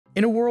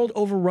In a world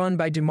overrun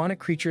by demonic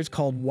creatures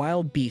called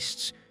wild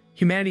beasts,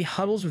 humanity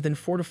huddles within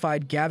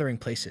fortified gathering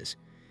places.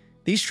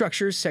 These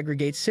structures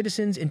segregate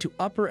citizens into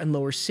upper and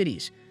lower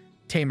cities.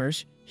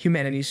 Tamers,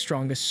 humanity's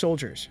strongest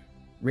soldiers,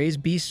 raise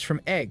beasts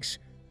from eggs,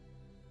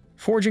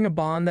 forging a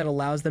bond that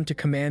allows them to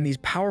command these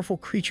powerful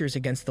creatures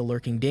against the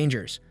lurking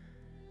dangers.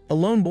 A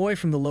lone boy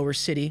from the lower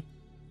city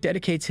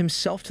dedicates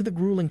himself to the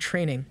grueling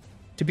training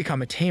to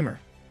become a tamer.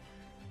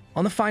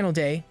 On the final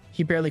day,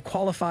 he barely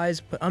qualifies,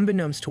 but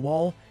unbeknownst to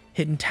all,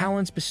 hidden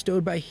talents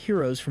bestowed by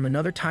heroes from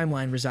another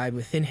timeline reside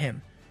within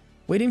him,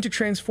 waiting to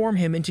transform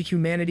him into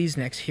humanity's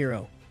next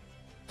hero.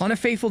 On a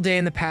fateful day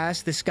in the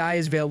past, the sky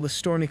is veiled with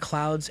stormy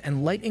clouds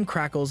and lightning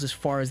crackles as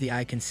far as the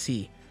eye can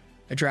see.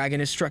 A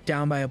dragon is struck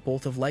down by a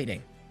bolt of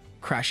lightning,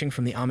 crashing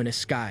from the ominous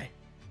sky.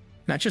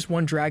 Not just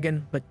one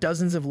dragon, but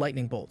dozens of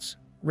lightning bolts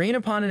rain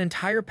upon an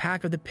entire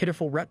pack of the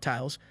pitiful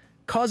reptiles,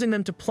 causing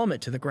them to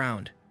plummet to the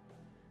ground.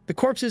 The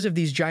corpses of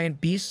these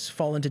giant beasts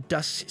fall into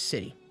Dust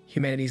City,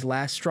 humanity's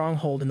last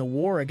stronghold in the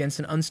war against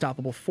an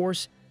unstoppable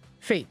force,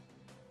 fate.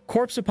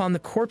 Corpse upon the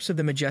corpse of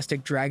the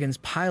majestic dragons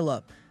pile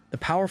up, the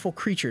powerful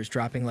creatures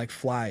dropping like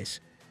flies.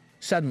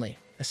 Suddenly,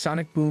 a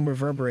sonic boom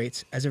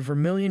reverberates as a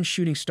vermilion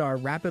shooting star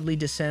rapidly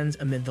descends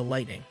amid the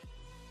lightning.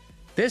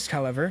 This,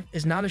 however,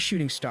 is not a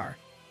shooting star,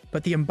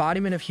 but the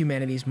embodiment of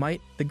humanity's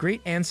might, the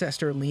great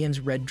ancestor Leon's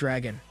red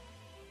dragon.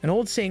 An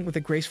old saint with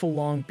a graceful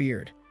long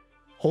beard,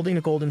 holding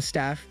a golden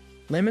staff,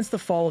 laments the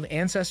fall of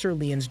ancestor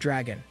Leon's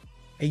dragon.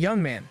 A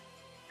young man,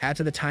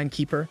 Atta the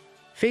timekeeper,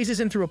 phases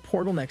in through a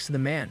portal next to the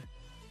man,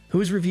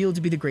 who is revealed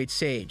to be the great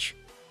sage.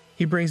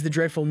 He brings the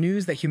dreadful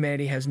news that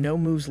humanity has no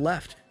moves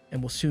left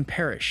and will soon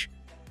perish.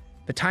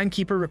 The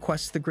timekeeper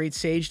requests the great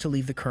sage to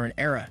leave the current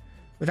era,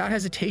 without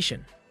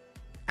hesitation.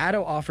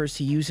 Atto offers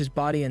to use his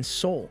body and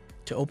soul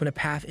to open a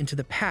path into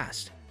the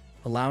past,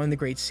 allowing the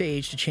great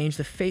sage to change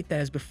the fate that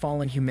has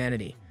befallen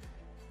humanity.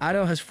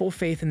 Atto has full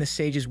faith in the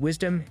sage's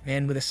wisdom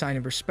and, with a sign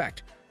of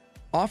respect,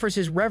 offers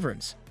his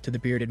reverence to the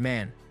bearded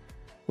man.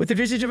 With the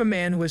visage of a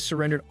man who has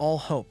surrendered all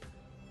hope,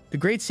 the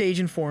great sage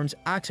informs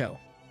Atto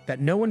that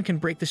no one can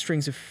break the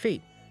strings of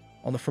fate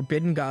while the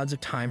forbidden gods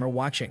of time are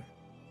watching.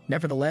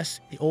 Nevertheless,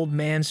 the old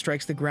man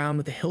strikes the ground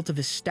with the hilt of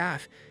his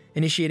staff,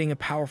 initiating a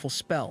powerful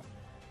spell.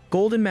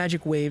 Golden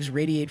magic waves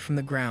radiate from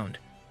the ground,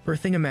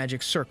 birthing a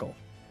magic circle.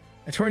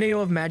 A tornado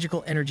of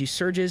magical energy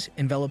surges,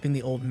 enveloping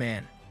the old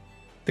man.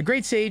 The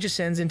great sage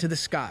ascends into the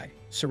sky,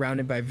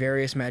 surrounded by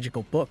various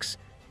magical books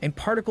and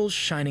particles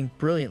shining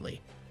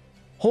brilliantly.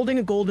 Holding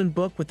a golden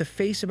book with the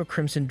face of a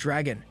crimson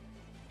dragon,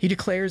 he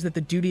declares that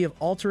the duty of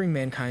altering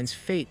mankind's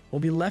fate will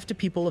be left to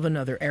people of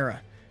another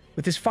era.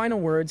 With his final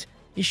words,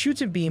 he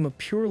shoots a beam of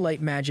pure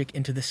light magic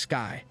into the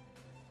sky.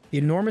 The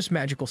enormous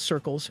magical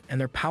circles and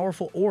their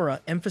powerful aura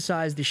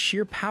emphasize the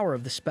sheer power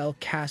of the spell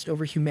cast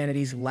over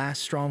humanity's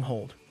last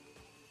stronghold.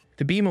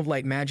 The beam of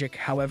light magic,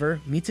 however,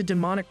 meets a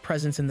demonic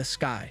presence in the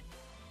sky.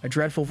 A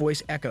dreadful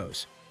voice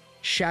echoes,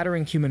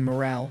 shattering human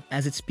morale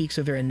as it speaks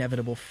of their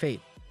inevitable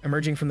fate.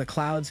 Emerging from the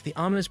clouds, the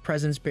ominous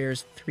presence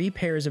bears 3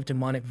 pairs of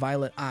demonic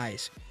violet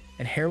eyes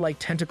and hair-like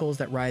tentacles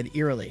that writhe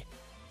eerily.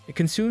 It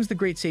consumes the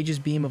great sage's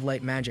beam of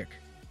light magic.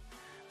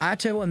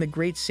 Atto and the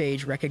great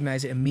sage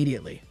recognize it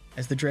immediately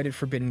as the dreaded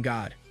forbidden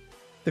god.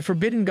 The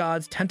forbidden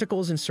god's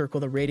tentacles encircle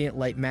the radiant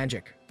light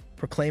magic,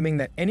 proclaiming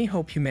that any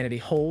hope humanity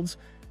holds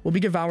will be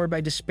devoured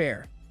by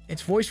despair.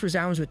 Its voice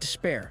resounds with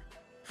despair,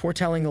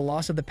 foretelling the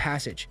loss of the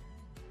passage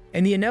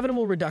and the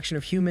inevitable reduction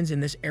of humans in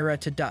this era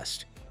to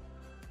dust.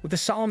 With a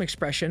solemn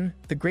expression,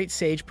 the great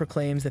sage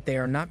proclaims that they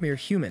are not mere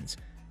humans,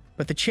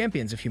 but the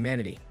champions of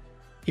humanity.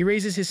 He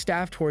raises his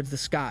staff towards the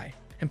sky,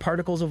 and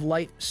particles of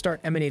light start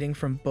emanating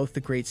from both the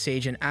great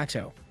sage and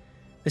Atto.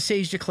 The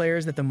sage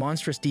declares that the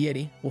monstrous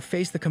deity will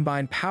face the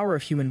combined power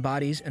of human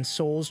bodies and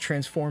souls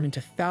transformed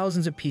into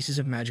thousands of pieces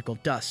of magical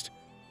dust.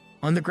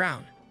 On the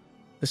ground,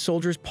 the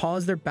soldiers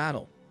pause their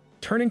battle,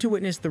 turning to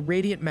witness the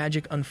radiant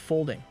magic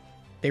unfolding.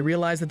 They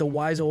realize that the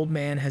wise old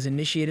man has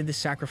initiated the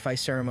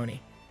sacrifice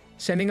ceremony.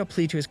 Sending a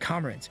plea to his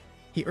comrades,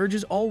 he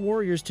urges all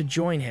warriors to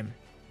join him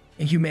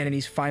in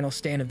humanity's final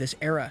stand of this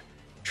era,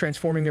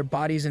 transforming their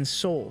bodies and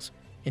souls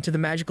into the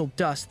magical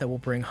dust that will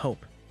bring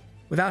hope.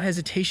 Without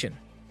hesitation,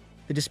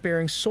 the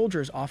despairing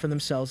soldiers offer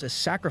themselves as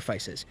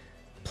sacrifices,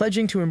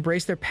 pledging to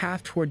embrace their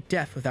path toward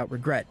death without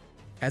regret,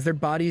 as their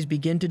bodies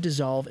begin to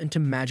dissolve into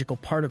magical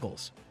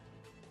particles.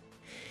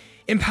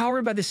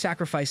 Empowered by the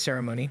sacrifice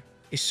ceremony,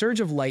 a surge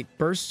of light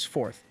bursts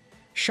forth,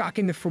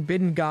 shocking the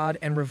forbidden god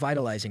and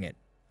revitalizing it.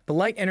 The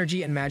light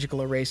energy and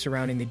magical array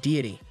surrounding the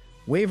deity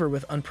waver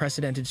with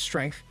unprecedented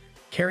strength,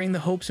 carrying the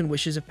hopes and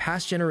wishes of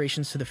past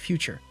generations to the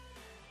future.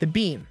 The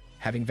beam,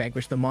 having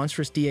vanquished the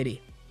monstrous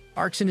deity,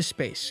 arcs into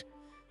space,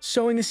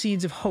 sowing the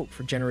seeds of hope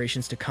for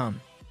generations to come.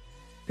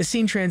 The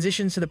scene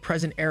transitions to the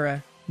present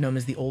era, known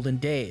as the Olden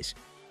Days,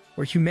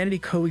 where humanity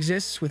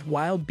coexists with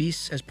wild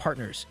beasts as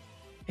partners.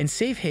 In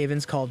safe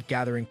havens called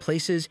gathering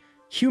places,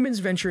 humans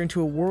venture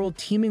into a world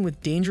teeming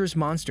with dangerous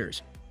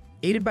monsters,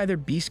 aided by their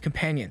beast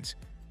companions.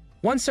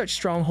 One such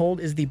stronghold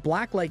is the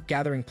Blacklight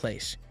Gathering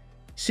Place,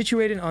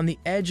 situated on the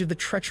edge of the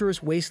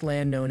treacherous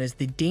wasteland known as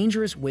the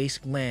Dangerous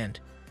Wasteland.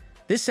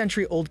 This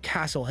century-old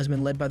castle has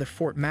been led by the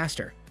fort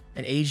master,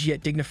 an aged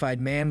yet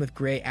dignified man with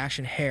gray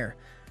ashen hair,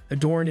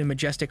 adorned in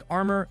majestic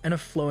armor and a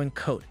flowing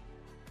coat.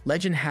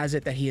 Legend has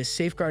it that he has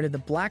safeguarded the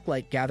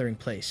Blacklight Gathering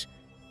Place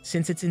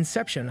since its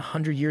inception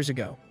 100 years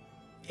ago.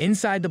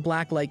 Inside the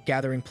Blacklight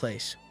Gathering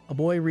Place, a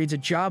boy reads a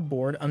job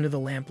board under the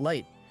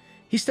lamplight.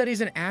 He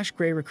studies an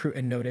ash-gray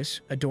recruitment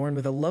notice adorned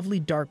with a lovely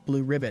dark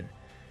blue ribbon.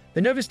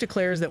 The notice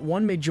declares that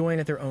one may join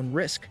at their own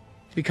risk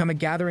to become a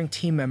gathering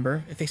team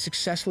member if they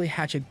successfully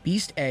hatch a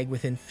beast egg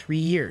within 3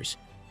 years.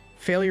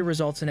 Failure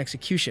results in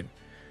execution.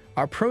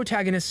 Our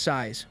protagonist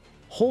sighs,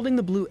 holding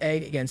the blue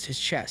egg against his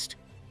chest.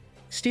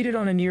 Seated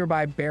on a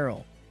nearby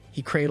barrel,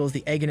 he cradles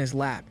the egg in his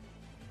lap.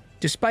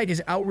 Despite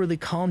his outwardly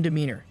calm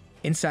demeanor,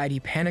 inside he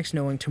panics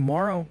knowing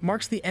tomorrow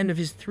marks the end of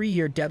his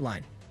 3-year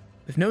deadline,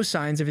 with no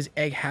signs of his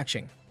egg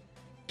hatching.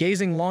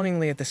 Gazing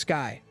longingly at the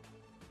sky,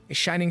 a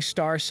shining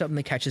star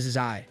suddenly catches his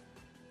eye.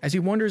 As he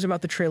wonders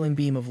about the trailing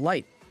beam of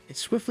light, it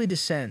swiftly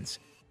descends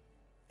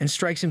and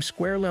strikes him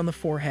squarely on the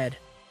forehead,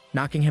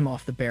 knocking him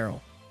off the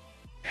barrel.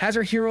 As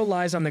our hero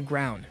lies on the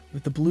ground,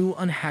 with the blue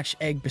unhatched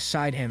egg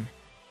beside him,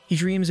 he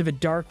dreams of a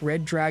dark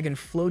red dragon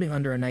floating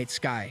under a night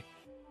sky.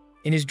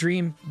 In his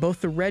dream,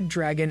 both the red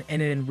dragon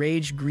and an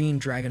enraged green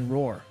dragon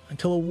roar,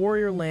 until a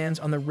warrior lands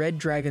on the red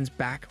dragon's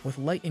back with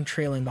lightning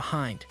trailing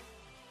behind.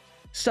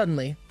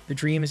 Suddenly, the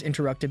dream is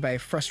interrupted by a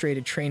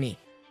frustrated trainee,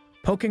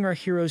 poking our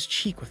hero's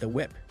cheek with a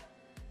whip.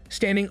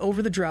 Standing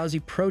over the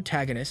drowsy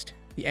protagonist,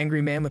 the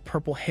angry man with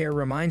purple hair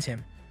reminds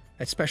him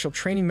that special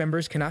training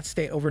members cannot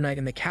stay overnight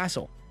in the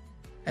castle.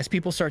 As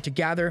people start to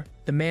gather,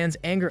 the man's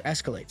anger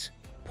escalates,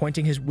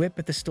 pointing his whip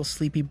at the still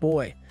sleepy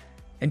boy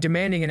and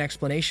demanding an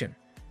explanation.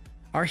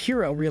 Our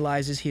hero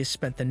realizes he has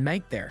spent the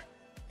night there,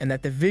 and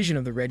that the vision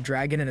of the red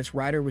dragon and its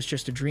rider was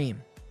just a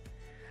dream.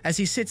 As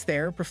he sits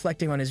there,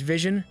 reflecting on his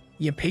vision,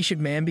 the impatient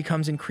man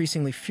becomes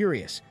increasingly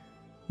furious,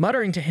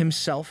 muttering to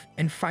himself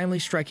and finally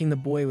striking the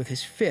boy with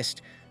his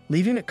fist,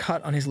 leaving a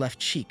cut on his left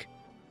cheek.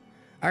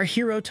 Our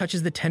hero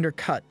touches the tender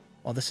cut,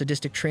 while the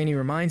sadistic trainee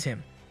reminds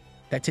him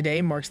that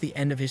today marks the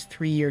end of his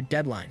 3-year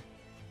deadline.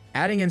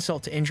 Adding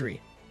insult to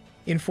injury,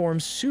 he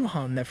informs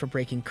Suhong that for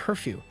breaking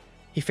curfew,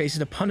 he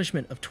faces a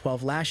punishment of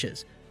 12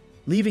 lashes,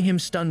 leaving him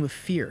stunned with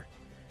fear.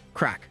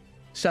 Crack.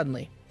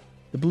 Suddenly,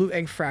 the blue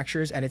egg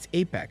fractures at its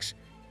apex,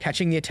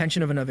 catching the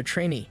attention of another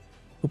trainee,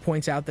 who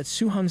points out that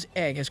Suhong's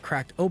egg has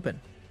cracked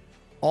open.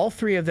 All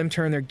 3 of them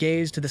turn their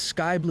gaze to the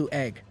sky blue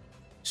egg.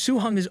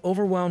 Suhong is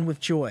overwhelmed with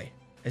joy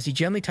as he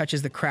gently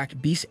touches the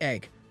cracked beast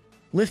egg,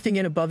 lifting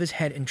it above his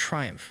head in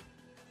triumph.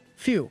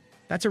 Phew,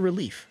 that's a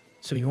relief,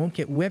 so he won't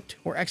get whipped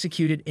or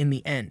executed in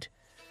the end.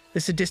 The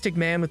sadistic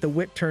man with the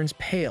whip turns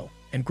pale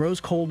and grows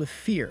cold with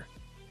fear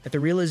at the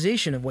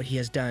realization of what he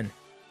has done.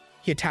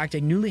 He attacked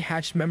a newly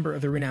hatched member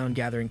of the renowned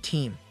gathering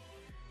team.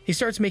 He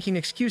starts making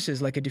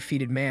excuses like a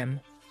defeated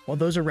man, while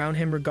those around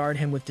him regard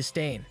him with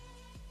disdain.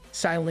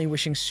 Silently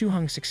wishing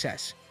Suhong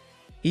success,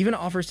 he even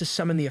offers to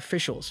summon the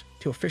officials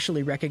to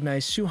officially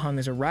recognize Suhong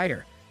as a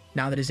rider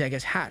now that his egg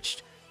has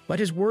hatched, but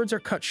his words are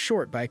cut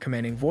short by a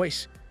commanding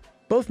voice.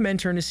 Both men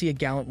turn to see a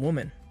gallant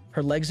woman,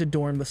 her legs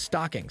adorned with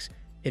stockings.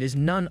 It is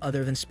none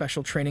other than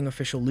special training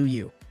official Lu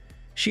Yu.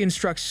 She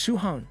instructs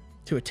Suhong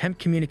to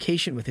attempt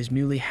communication with his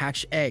newly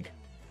hatched egg.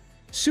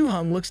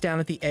 Suhong looks down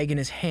at the egg in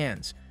his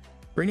hands,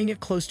 bringing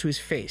it close to his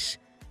face.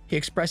 He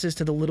expresses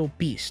to the little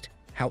beast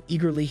how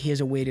eagerly he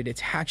has awaited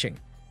its hatching,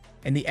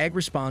 and the egg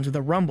responds with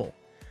a rumble.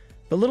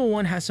 The little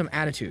one has some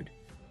attitude.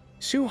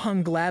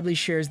 Suhong gladly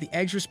shares the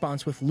egg's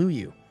response with Lu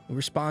Yu, who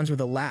responds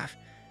with a laugh.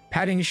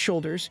 Patting his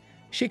shoulders,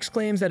 she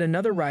exclaims that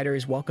another rider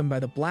is welcomed by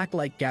the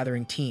Blacklight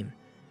Gathering team.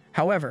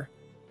 However,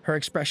 her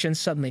expression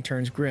suddenly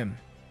turns grim.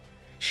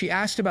 She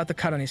asked about the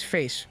cut on his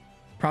face,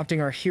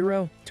 prompting our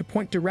hero to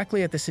point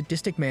directly at the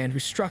sadistic man who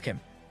struck him,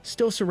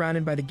 still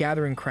surrounded by the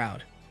gathering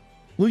crowd.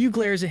 Lu Yu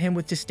glares at him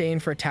with disdain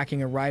for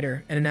attacking a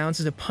rider and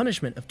announces a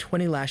punishment of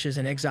 20 lashes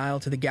and exile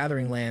to the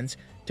gathering lands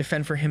to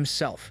fend for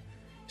himself.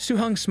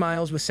 Suhong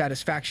smiles with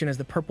satisfaction as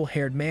the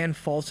purple-haired man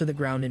falls to the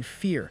ground in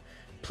fear,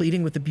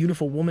 pleading with the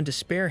beautiful woman to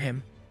spare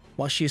him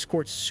while she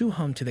escorts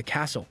Suhong to the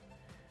castle.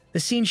 The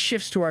scene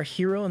shifts to our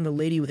hero and the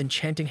lady with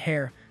enchanting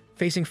hair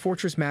facing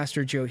Fortress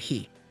Master Jo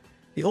Hee.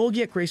 The old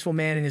yet graceful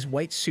man in his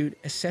white suit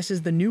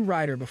assesses the new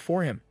rider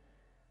before him.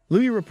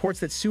 Lu Yu reports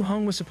that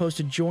Suhong was supposed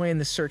to join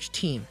the search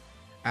team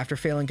after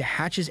failing to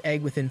hatch his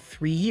egg within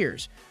 3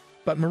 years,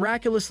 but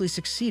miraculously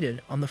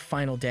succeeded on the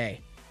final day.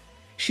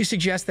 She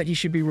suggests that he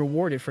should be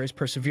rewarded for his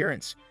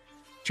perseverance.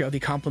 Jo Hee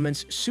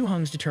compliments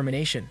Suhong's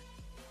determination,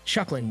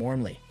 chuckling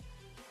warmly.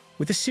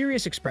 With a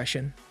serious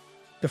expression,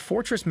 the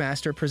Fortress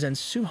Master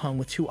presents Suhong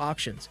with 2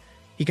 options.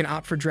 He can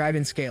opt for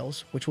dragon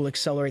scales, which will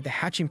accelerate the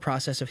hatching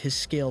process of his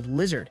scaled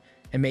lizard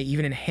and may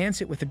even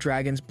enhance it with the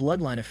dragon's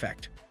bloodline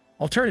effect.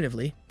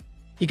 Alternatively,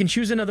 he can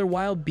choose another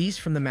wild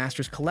beast from the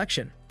Master's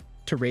collection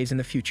to raise in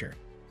the future.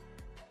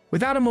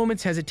 Without a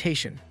moment's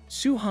hesitation,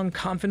 Suhong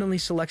confidently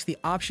selects the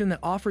option that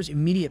offers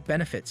immediate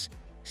benefits,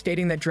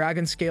 stating that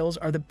dragon scales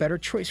are the better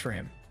choice for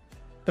him.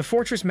 The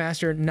fortress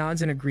master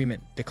nods in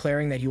agreement,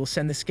 declaring that he will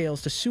send the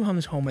scales to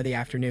Suhung's home by the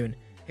afternoon,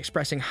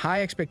 expressing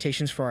high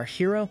expectations for our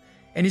hero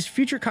and his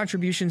future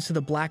contributions to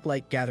the Black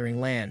Light Gathering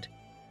land.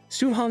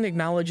 Suhung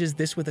acknowledges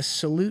this with a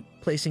salute,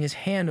 placing his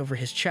hand over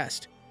his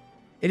chest.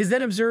 It is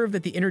then observed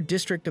that the inner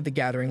district of the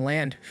Gathering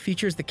land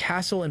features the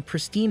castle and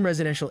pristine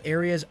residential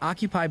areas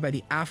occupied by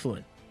the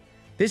affluent.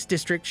 This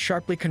district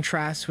sharply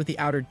contrasts with the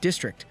outer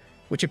district,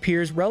 which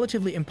appears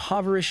relatively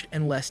impoverished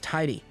and less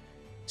tidy.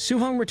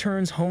 Suhung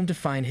returns home to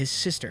find his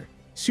sister,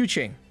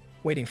 Suqing,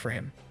 waiting for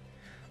him.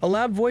 A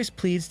loud voice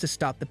pleads to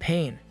stop the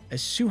pain,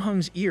 as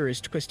Suhung's ear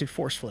is twisted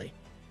forcefully.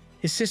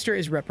 His sister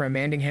is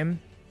reprimanding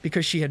him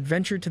because she had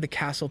ventured to the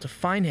castle to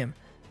find him,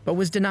 but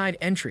was denied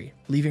entry,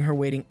 leaving her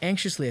waiting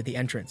anxiously at the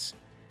entrance,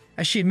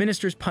 as she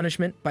administers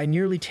punishment by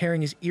nearly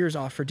tearing his ears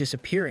off for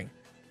disappearing.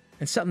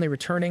 And suddenly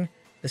returning,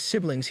 the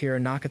siblings hear a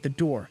knock at the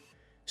door.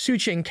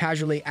 Suqing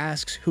casually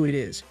asks who it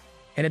is,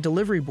 and a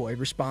delivery boy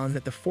responds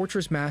that the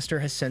fortress master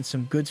has sent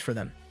some goods for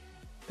them.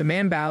 The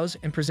man bows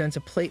and presents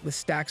a plate with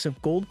stacks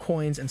of gold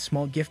coins and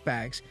small gift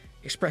bags,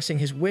 expressing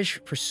his wish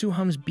for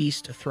Suhung's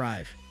beast to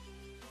thrive.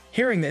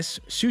 Hearing this,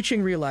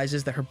 Suqing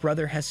realizes that her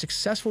brother has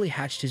successfully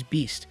hatched his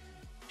beast.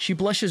 She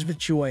blushes with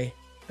joy,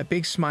 a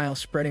big smile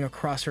spreading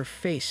across her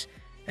face,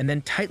 and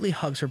then tightly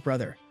hugs her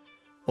brother.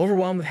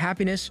 Overwhelmed with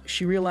happiness,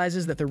 she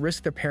realizes that the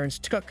risk their parents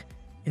took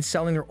in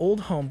selling their old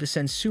home to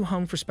send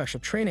Suhung for special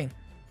training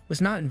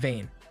was not in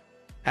vain.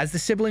 As the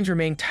siblings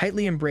remain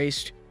tightly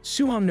embraced,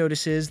 Suhung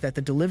notices that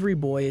the delivery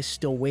boy is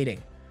still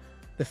waiting.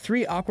 The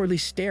three awkwardly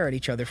stare at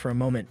each other for a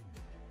moment.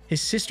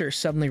 His sister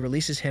suddenly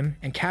releases him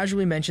and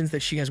casually mentions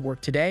that she has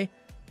work today,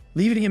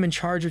 leaving him in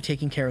charge of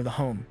taking care of the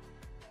home.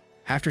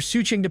 After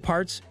Suqing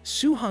departs,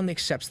 Suhung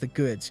accepts the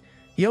goods.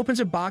 He opens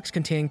a box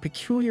containing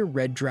peculiar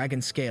red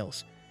dragon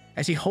scales.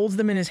 As he holds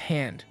them in his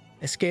hand,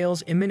 the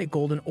scales emit a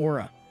golden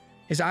aura.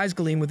 His eyes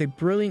gleam with a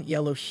brilliant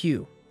yellow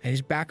hue, and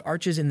his back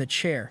arches in the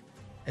chair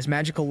as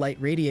magical light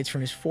radiates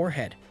from his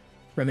forehead,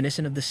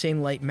 reminiscent of the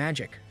same light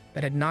magic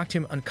that had knocked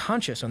him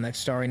unconscious on that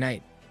starry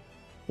night.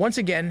 Once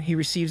again, he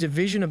receives a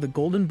vision of the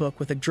golden book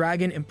with a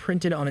dragon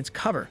imprinted on its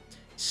cover,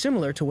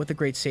 similar to what the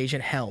great sage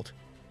had held.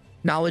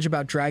 Knowledge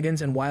about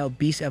dragons and wild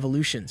beast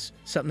evolutions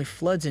suddenly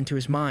floods into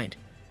his mind.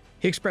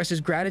 He expresses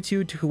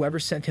gratitude to whoever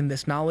sent him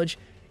this knowledge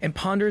and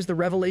ponders the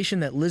revelation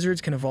that lizards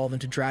can evolve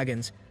into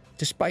dragons,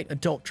 despite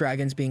adult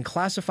dragons being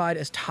classified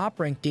as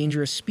top-ranked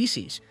dangerous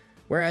species,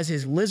 whereas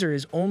his lizard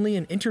is only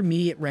an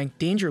intermediate-ranked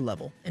danger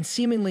level and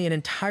seemingly an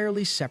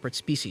entirely separate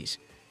species.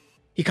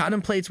 He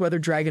contemplates whether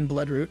dragon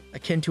bloodroot,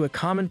 akin to a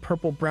common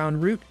purple-brown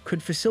root,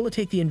 could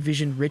facilitate the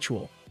envisioned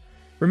ritual.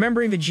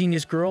 Remembering the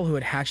genius girl who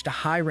had hatched a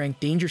high-ranked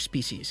danger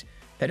species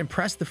that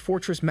impressed the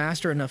fortress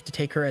master enough to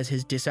take her as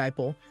his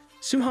disciple,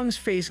 Suhung's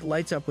face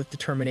lights up with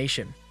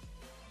determination.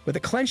 With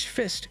a clenched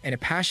fist and a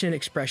passionate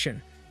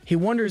expression, he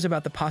wonders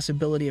about the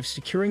possibility of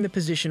securing the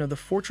position of the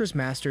fortress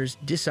master's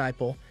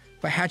disciple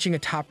by hatching a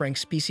top-ranked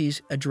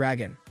species, a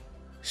dragon.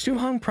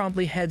 Suhung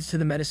promptly heads to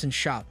the medicine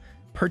shop,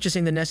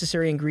 purchasing the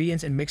necessary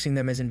ingredients and mixing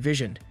them as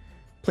envisioned.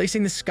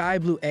 Placing the sky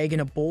blue egg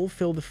in a bowl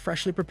filled with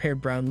freshly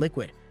prepared brown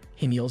liquid,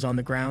 he kneels on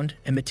the ground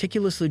and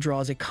meticulously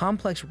draws a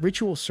complex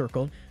ritual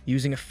circle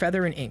using a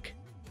feather and ink.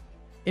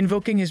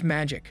 Invoking his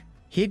magic,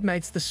 he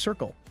ignites the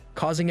circle,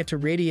 causing it to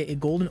radiate a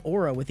golden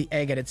aura with the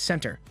egg at its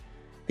center.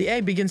 The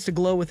egg begins to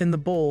glow within the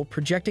bowl,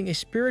 projecting a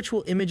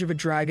spiritual image of a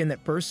dragon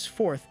that bursts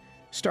forth,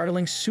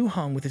 startling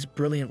Suhung with its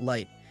brilliant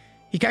light.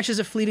 He catches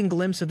a fleeting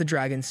glimpse of the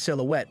dragon's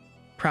silhouette,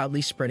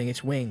 proudly spreading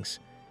its wings.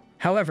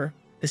 However,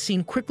 the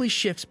scene quickly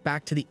shifts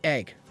back to the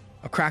egg.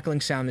 A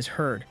crackling sound is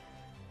heard.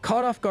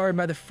 Caught off guard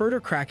by the further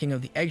cracking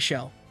of the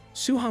eggshell,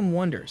 Suhung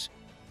wonders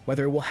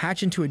whether it will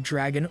hatch into a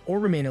dragon or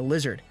remain a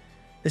lizard.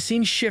 The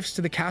scene shifts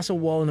to the castle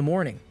wall in the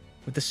morning,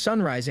 with the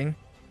sun rising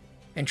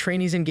and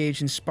trainees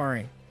engaged in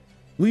sparring.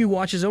 Liu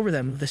watches over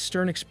them with a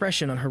stern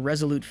expression on her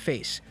resolute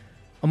face.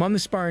 Among the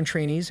sparring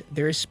trainees,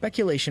 there is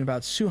speculation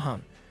about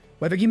Suhung,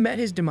 whether he met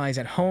his demise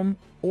at home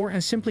or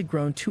has simply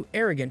grown too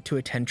arrogant to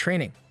attend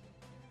training.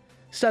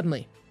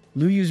 Suddenly,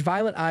 Liu Yu's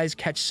violet eyes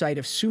catch sight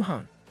of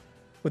Suhung.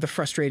 With a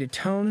frustrated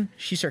tone,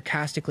 she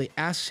sarcastically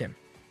asks him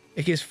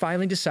if he has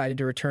finally decided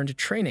to return to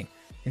training,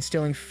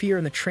 instilling fear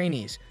in the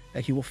trainees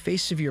that he will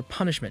face severe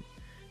punishment.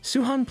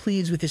 Suhung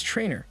pleads with his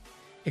trainer,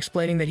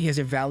 explaining that he has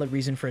a valid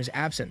reason for his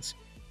absence.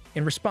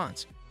 In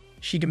response,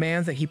 she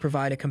demands that he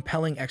provide a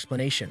compelling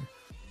explanation.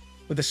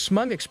 With a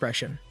smug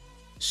expression,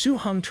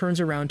 Suhung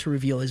turns around to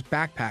reveal his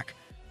backpack,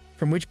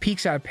 from which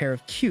peeks out a pair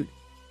of cute,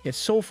 yet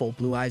soulful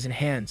blue eyes and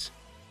hands.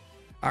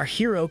 Our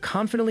hero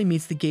confidently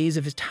meets the gaze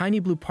of his tiny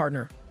blue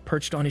partner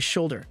perched on his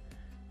shoulder.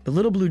 The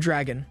little blue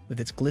dragon, with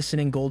its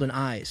glistening golden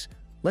eyes,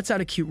 lets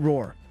out a cute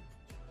roar.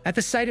 At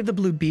the sight of the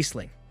blue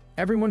beastling,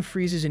 everyone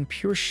freezes in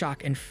pure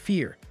shock and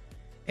fear.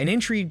 An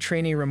intrigued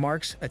trainee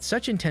remarks that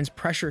such intense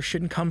pressure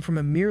shouldn't come from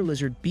a mere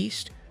lizard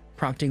beast,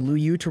 prompting Liu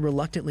Yu to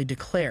reluctantly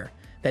declare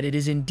that it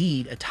is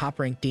indeed a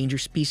top-ranked danger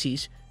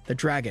species, the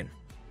dragon.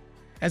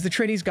 As the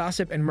trainees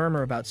gossip and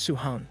murmur about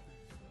Suhung,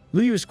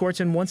 Liu Yu escorts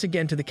him once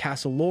again to the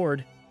castle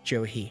lord,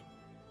 Zhou He.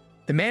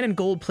 The man in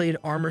gold-plated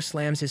armor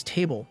slams his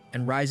table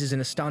and rises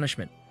in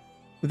astonishment.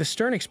 With a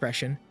stern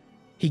expression,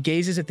 he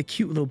gazes at the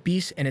cute little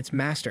beast and its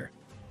master,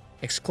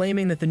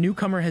 exclaiming that the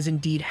newcomer has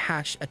indeed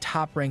hatched a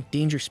top-ranked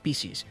danger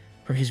species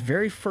from his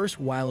very first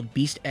wild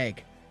beast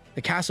egg.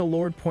 The castle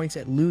lord points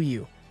at Lu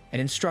Yu and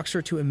instructs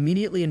her to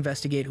immediately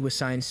investigate who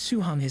assigned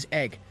Su Hong his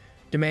egg,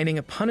 demanding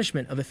a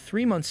punishment of a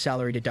 3-month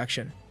salary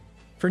deduction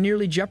for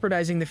nearly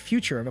jeopardizing the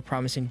future of a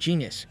promising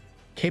genius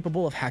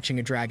capable of hatching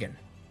a dragon.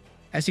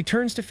 As he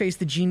turns to face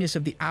the genius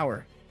of the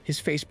hour, his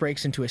face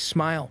breaks into a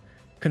smile,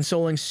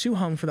 consoling Su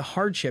Hong for the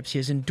hardships he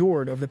has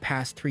endured over the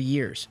past 3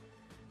 years.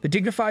 The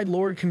dignified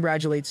lord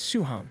congratulates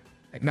Su Hong,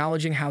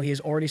 acknowledging how he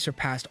has already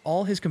surpassed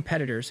all his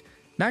competitors,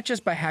 not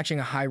just by hatching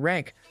a high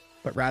rank,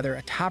 but rather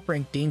a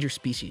top-ranked danger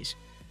species.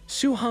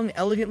 Su Hong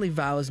elegantly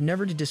vows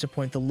never to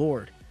disappoint the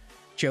lord.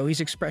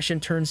 Joey's expression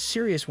turns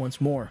serious once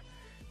more.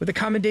 With a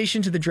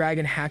commendation to the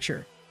dragon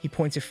hatcher, he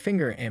points a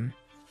finger at him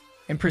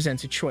and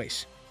presents a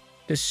choice.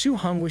 Does Su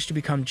Hong wish to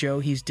become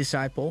Joey's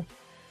disciple?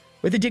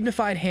 With a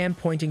dignified hand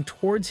pointing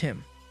towards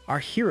him, our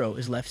hero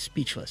is left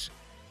speechless,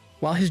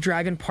 while his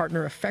dragon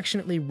partner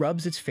affectionately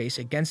rubs its face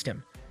against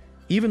him.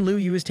 Even Lu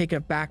Yu is taken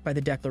aback by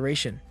the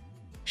declaration.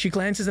 She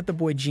glances at the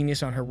boy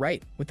genius on her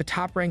right, with the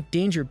top-ranked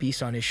danger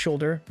beast on his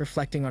shoulder,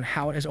 reflecting on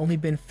how it has only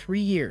been 3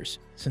 years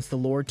since the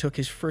lord took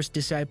his first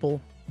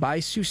disciple, Bai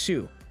Su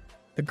Su,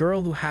 the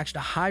girl who hatched a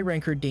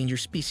high-ranker danger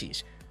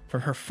species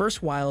from her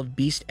first wild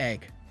beast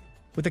egg.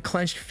 With a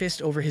clenched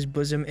fist over his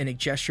bosom in a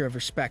gesture of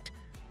respect,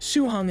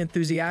 Su Hong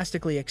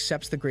enthusiastically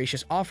accepts the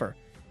gracious offer,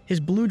 his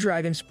blue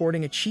dragon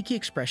sporting a cheeky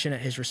expression at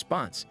his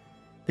response.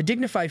 The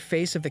dignified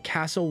face of the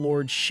castle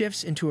lord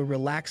shifts into a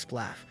relaxed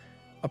laugh,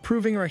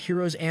 approving our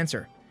hero's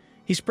answer.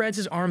 He spreads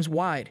his arms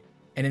wide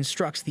and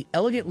instructs the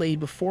elegant lady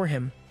before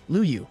him,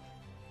 Lu Yu,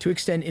 to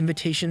extend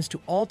invitations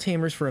to all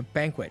Tamers for a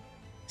banquet,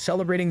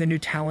 celebrating the new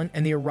talent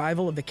and the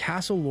arrival of the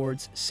castle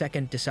lord's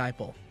second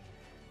disciple.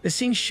 The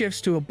scene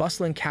shifts to a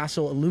bustling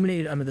castle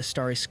illuminated under the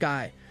starry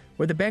sky,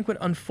 where the banquet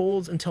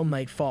unfolds until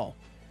nightfall.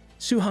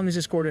 Su Hong is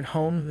escorted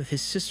home with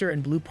his sister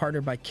and blue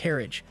partner by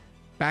carriage.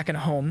 Back at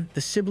home,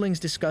 the siblings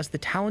discuss the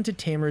talented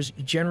Tamer's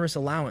generous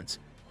allowance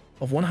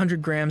of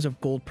 100 grams of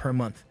gold per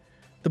month.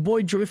 The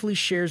boy joyfully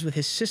shares with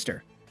his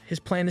sister his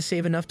plan to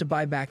save enough to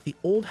buy back the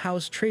old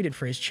house traded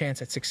for his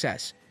chance at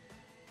success.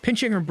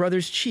 Pinching her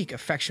brother's cheek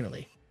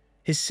affectionately,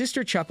 his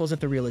sister chuckles at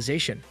the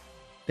realization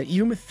that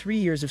even with 3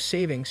 years of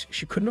savings,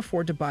 she couldn't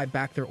afford to buy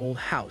back their old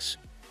house.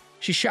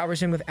 She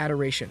showers him with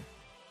adoration,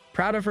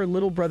 proud of her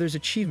little brother's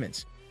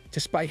achievements,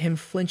 despite him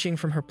flinching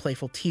from her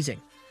playful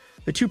teasing.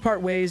 The two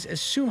part ways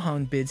as Su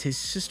Hong bids his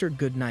sister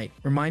good night,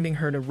 reminding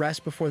her to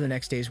rest before the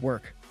next day's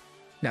work.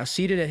 Now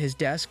seated at his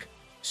desk,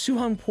 Su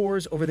Hong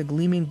pores over the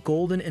gleaming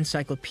golden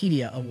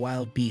encyclopedia of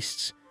wild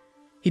beasts.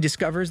 He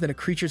discovers that a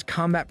creature's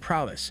combat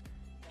prowess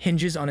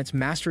hinges on its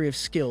mastery of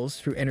skills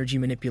through energy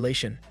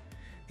manipulation.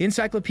 The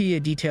encyclopedia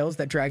details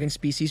that dragon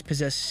species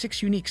possess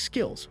 6 unique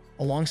skills,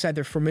 alongside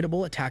their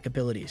formidable attack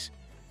abilities.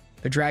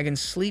 The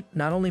dragon's sleep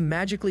not only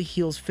magically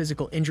heals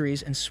physical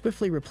injuries and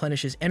swiftly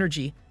replenishes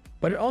energy,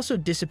 but it also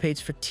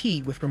dissipates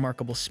fatigue with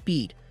remarkable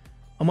speed.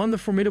 Among the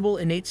formidable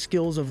innate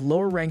skills of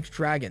lower-ranked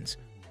dragons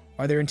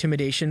are their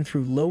intimidation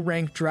through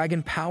low-ranked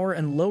dragon power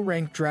and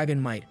low-ranked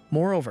dragon might.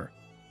 Moreover,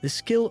 the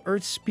skill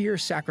Earth Spear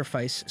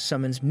Sacrifice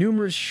summons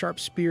numerous sharp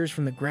spears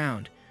from the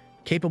ground,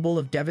 capable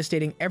of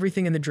devastating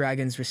everything in the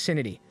dragon's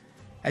vicinity.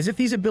 As if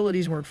these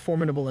abilities weren't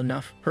formidable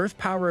enough, Earth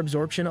Power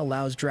Absorption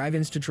allows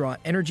dragons to draw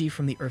energy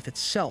from the Earth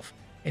itself,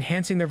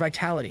 enhancing their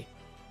vitality.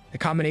 The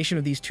combination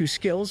of these two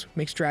skills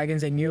makes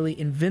dragons a nearly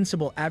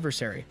invincible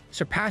adversary,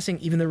 surpassing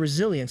even the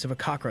resilience of a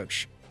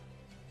cockroach.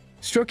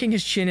 Stroking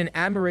his chin in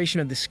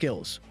admiration of the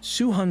skills,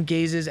 Su Hong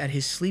gazes at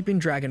his sleeping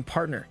dragon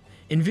partner,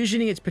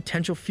 envisioning its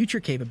potential future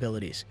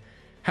capabilities.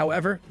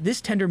 However, this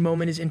tender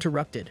moment is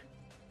interrupted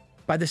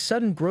by the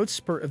sudden growth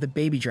spurt of the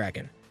baby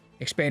dragon,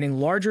 expanding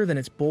larger than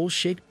its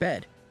bowl-shaped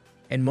bed,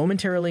 and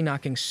momentarily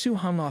knocking Su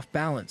Hong off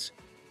balance.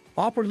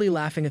 Awkwardly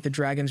laughing at the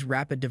dragon's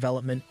rapid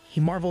development, he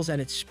marvels at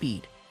its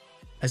speed.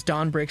 As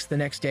dawn breaks the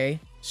next day,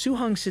 Su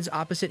Hong sits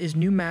opposite his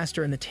new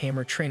master in the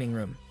Tamer training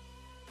room.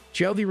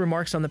 Jovi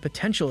remarks on the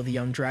potential of the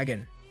young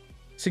dragon,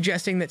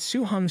 suggesting that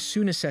Su Hong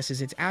soon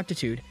assesses its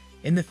aptitude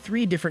in the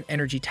 3 different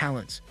energy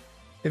talents.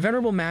 The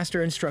venerable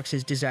master instructs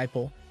his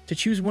disciple to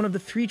choose one of the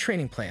 3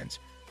 training plans,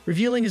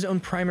 revealing his own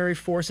primary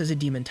force as a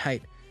demon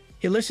type.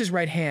 He lifts his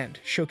right hand,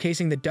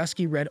 showcasing the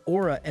dusky red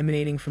aura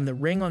emanating from the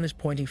ring on his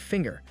pointing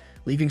finger,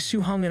 leaving Su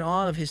Hong in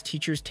awe of his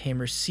teacher's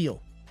Tamer's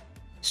seal.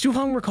 Su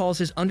Hong recalls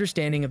his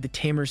understanding of the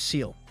Tamer's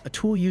seal, a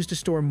tool used to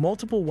store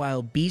multiple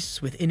wild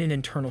beasts within an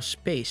internal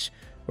space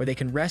where they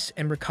can rest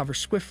and recover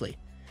swiftly.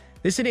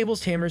 This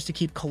enables Tamers to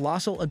keep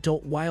colossal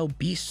adult wild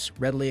beasts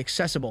readily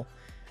accessible,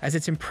 as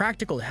it's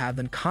impractical to have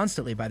them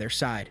constantly by their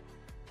side.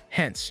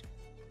 Hence,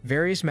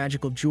 various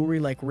magical jewelry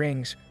like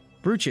rings,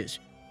 brooches,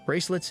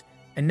 bracelets,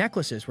 and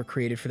necklaces were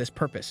created for this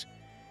purpose.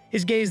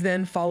 His gaze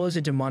then follows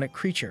a demonic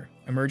creature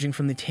emerging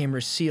from the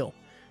Tamer's seal,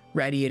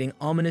 radiating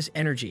ominous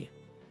energy.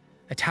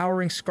 A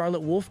towering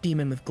scarlet wolf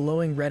demon with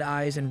glowing red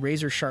eyes and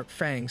razor-sharp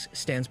fangs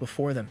stands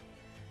before them.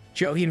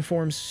 Jyogi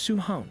informs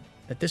Su-hung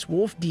that this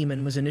wolf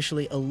demon was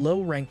initially a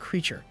low-rank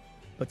creature,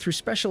 but through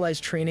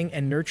specialized training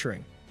and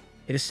nurturing,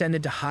 it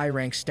ascended to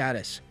high-rank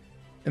status.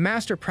 The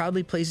master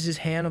proudly places his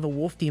hand on the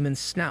wolf demon's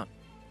snout,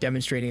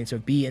 demonstrating its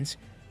obedience,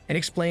 and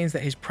explains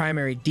that his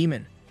primary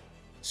demon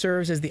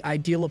serves as the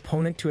ideal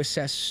opponent to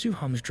assess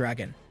Su-hung's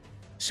dragon.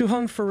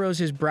 Su-hung furrows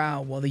his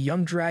brow while the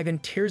young dragon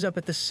tears up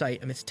at the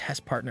sight of its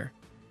test partner.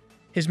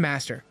 His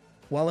master,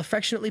 while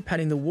affectionately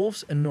petting the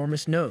wolf's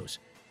enormous nose,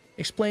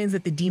 explains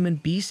that the demon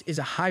beast is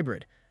a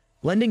hybrid,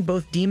 blending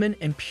both demon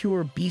and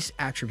pure beast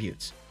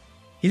attributes.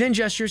 He then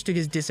gestures to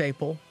his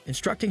disciple,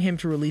 instructing him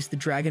to release the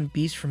dragon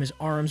beast from his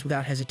arms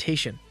without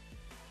hesitation.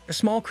 A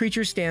small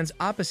creature stands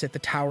opposite the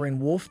towering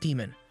wolf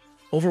demon,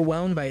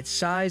 overwhelmed by its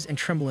size and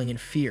trembling in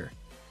fear.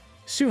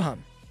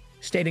 Su-hung,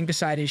 standing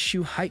beside his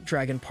shoe-height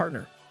dragon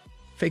partner,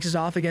 faces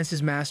off against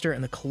his master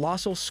and the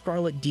colossal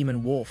scarlet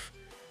demon wolf.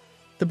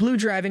 The blue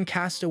dragon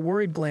casts a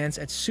worried glance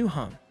at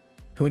Su-hung,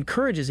 who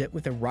encourages it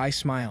with a wry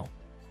smile.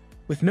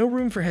 With no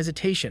room for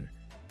hesitation,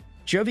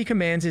 Jovi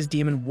commands his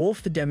demon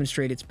wolf to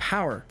demonstrate its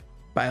power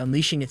by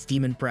unleashing its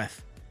demon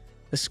breath.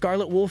 The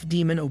scarlet wolf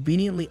demon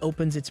obediently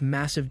opens its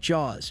massive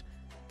jaws,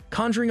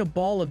 conjuring a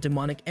ball of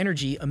demonic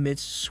energy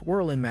amidst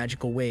swirling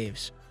magical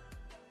waves.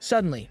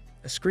 Suddenly,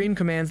 a scream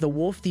commands the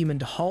wolf demon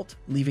to halt,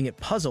 leaving it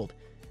puzzled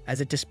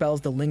as it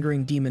dispels the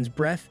lingering demon's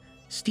breath,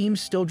 steam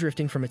still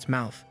drifting from its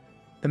mouth.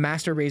 The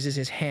master raises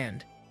his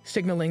hand,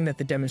 signaling that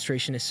the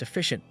demonstration is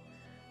sufficient.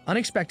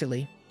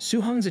 Unexpectedly,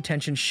 Su-hung's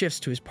attention shifts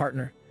to his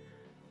partner.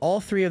 All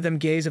three of them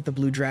gaze at the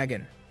blue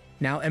dragon,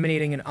 now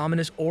emanating an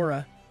ominous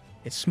aura,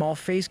 its small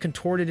face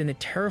contorted in a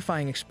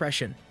terrifying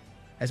expression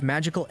as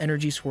magical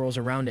energy swirls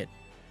around it.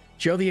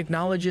 Jovi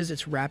acknowledges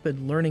its rapid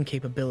learning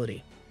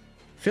capability.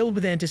 Filled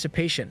with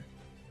anticipation,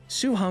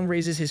 Su-hung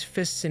raises his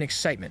fists in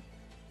excitement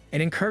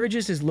and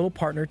encourages his little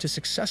partner to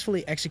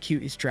successfully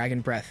execute its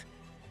dragon breath.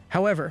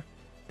 However,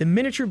 the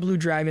miniature blue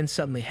dragon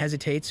suddenly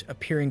hesitates,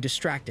 appearing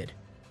distracted.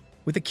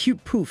 With a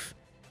cute poof,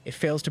 it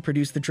fails to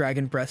produce the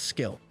dragon breath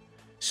skill.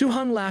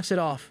 Su-hung laughs it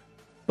off,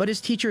 but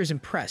his teacher is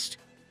impressed.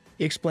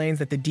 He explains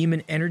that the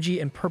demon energy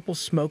and purple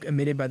smoke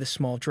emitted by the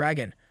small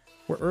dragon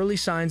were early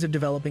signs of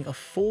developing a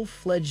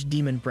full-fledged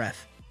demon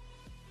breath.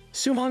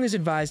 Su-hung is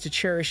advised to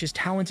cherish his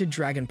talented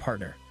dragon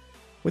partner.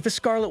 With the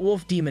Scarlet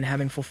Wolf demon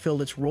having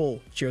fulfilled its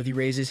role, Jyothi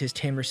raises his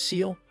Tamer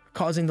seal,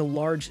 causing the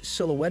large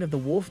silhouette of the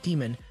wolf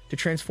demon to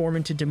transform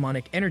into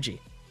demonic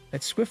energy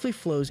that swiftly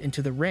flows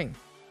into the ring.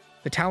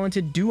 The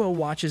talented duo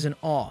watches in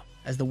awe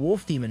as the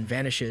wolf demon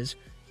vanishes,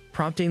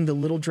 prompting the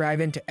little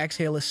dragon to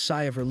exhale a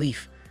sigh of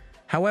relief.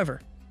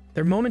 However,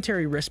 their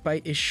momentary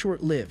respite is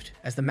short-lived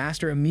as the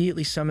master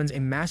immediately summons a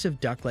massive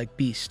duck-like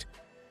beast.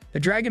 The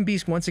dragon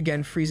beast once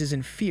again freezes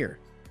in fear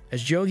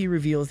as Jyothi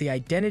reveals the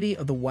identity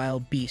of the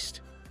wild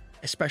beast,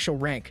 a special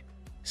rank,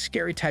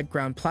 scary-type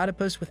ground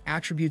platypus with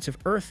attributes of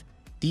earth,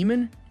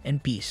 demon,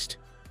 and beast.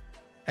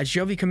 As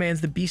Jyothi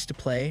commands the beast to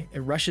play, it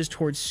rushes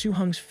towards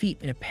Su-hung's feet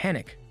in a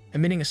panic,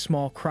 emitting a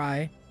small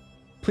cry,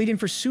 pleading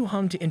for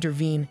Su-hung to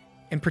intervene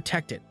and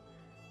protect it.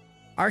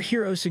 Our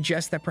hero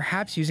suggests that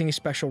perhaps using a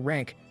special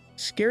rank,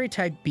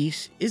 scary-type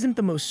beast isn't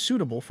the most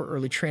suitable for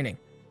early training.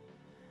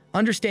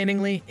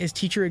 Understandingly, his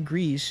teacher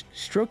agrees,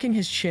 stroking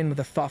his chin with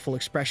a thoughtful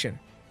expression.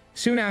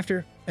 Soon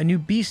after, a new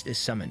beast is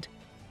summoned,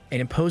 an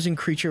imposing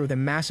creature with a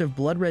massive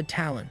blood-red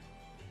talon,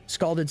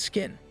 scalded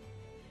skin,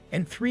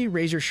 and 3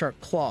 razor-sharp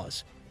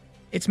claws.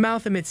 Its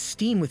mouth emits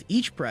steam with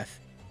each breath,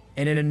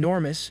 and an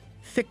enormous,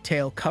 thick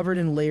tail covered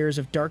in layers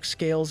of dark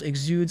scales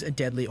exudes a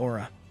deadly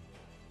aura.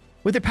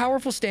 With a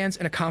powerful stance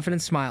and a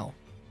confident smile,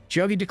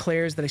 Jyothi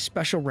declares that a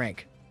special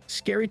rank,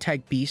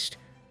 scary-type beast,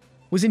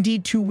 was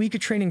indeed too weak a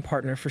training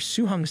partner for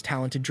Su-hung's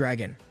talented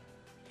dragon.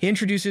 He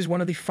introduces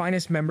one of the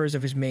finest members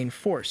of his main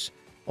force,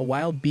 a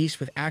wild beast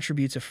with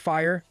attributes of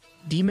fire,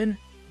 demon,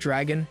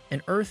 dragon,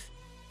 and earth,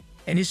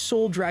 and his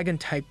sole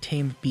dragon-type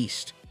tamed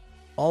beast.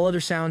 All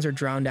other sounds are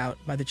drowned out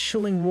by the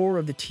chilling roar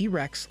of the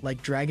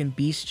T-Rex-like dragon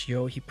beast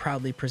Jyothi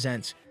proudly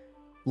presents.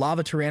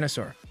 Lava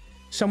Tyrannosaur.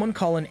 Someone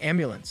call an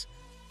ambulance.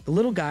 The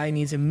little guy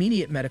needs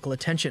immediate medical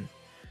attention.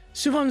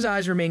 Su-hung's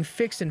eyes remain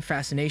fixed in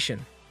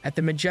fascination at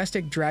the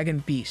majestic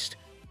dragon beast,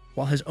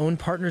 while his own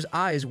partner's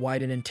eyes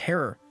widen in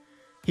terror.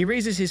 He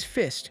raises his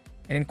fist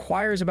and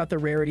inquires about the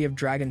rarity of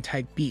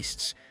dragon-type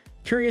beasts,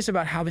 curious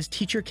about how his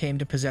teacher came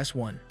to possess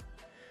one.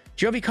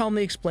 Jyothi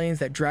calmly explains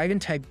that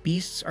dragon-type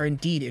beasts are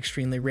indeed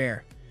extremely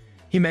rare.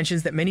 He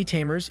mentions that many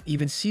tamers,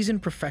 even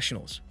seasoned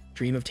professionals,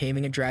 dream of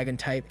taming a dragon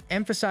type,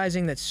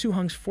 emphasizing that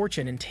Su-hung's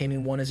fortune in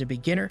taming one as a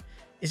beginner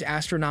is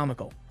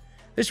astronomical.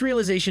 This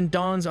realization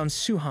dawns on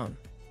Su-hung,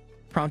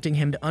 prompting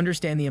him to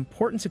understand the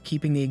importance of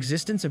keeping the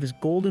existence of his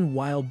golden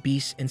wild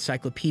beast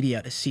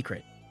encyclopedia a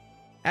secret.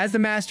 As the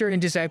master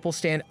and disciple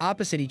stand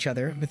opposite each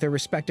other with their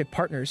respective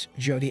partners,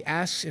 Jyothi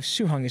asks if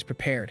Su-hung is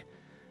prepared.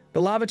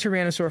 The lava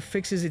tyrannosaur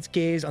fixes its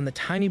gaze on the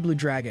tiny blue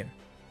dragon,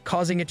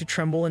 causing it to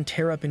tremble and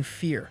tear up in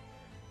fear.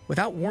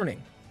 Without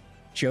warning,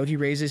 Jyothi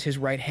raises his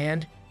right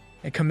hand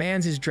and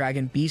commands his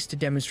dragon beast to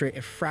demonstrate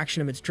a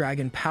fraction of its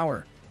dragon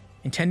power,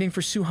 intending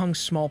for Su-hung's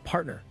small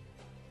partner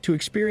to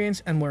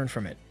experience and learn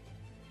from it.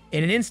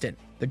 In an instant,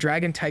 the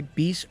dragon-type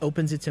beast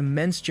opens its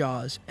immense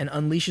jaws and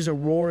unleashes a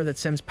roar that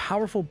sends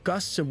powerful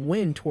gusts of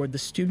wind toward the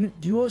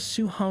student duo.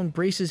 Su-hung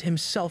braces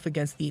himself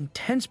against the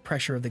intense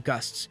pressure of the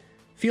gusts,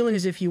 feeling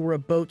as if he were a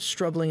boat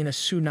struggling in a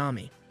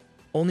tsunami,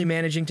 only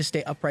managing to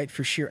stay upright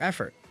through sheer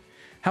effort.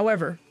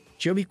 However,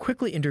 Joby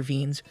quickly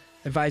intervenes,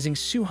 advising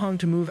Su-hung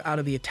to move out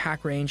of the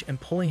attack range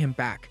and pulling him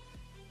back.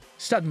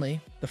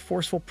 Suddenly, the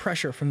forceful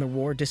pressure from the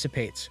roar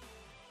dissipates.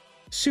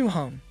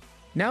 Su-hung,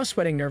 now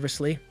sweating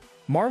nervously,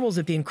 marvels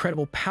at the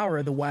incredible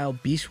power the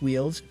wild beast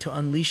wields to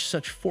unleash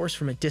such force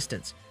from a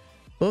distance.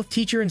 Both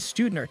teacher and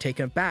student are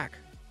taken aback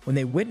when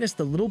they witness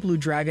the little blue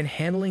dragon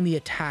handling the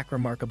attack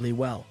remarkably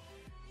well,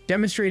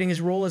 demonstrating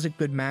his role as a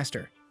good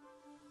master.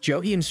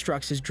 Joey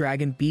instructs his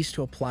dragon beast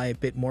to apply a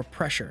bit more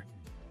pressure,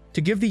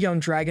 to give the young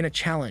dragon a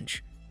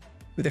challenge.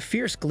 With a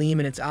fierce gleam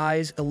in its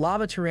eyes, a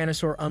lava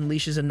tyrannosaur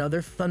unleashes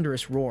another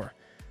thunderous roar.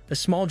 The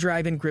small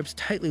dragon grips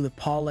tightly with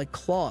paw-like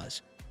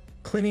claws,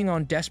 clinging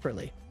on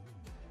desperately,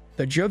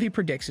 though Jovi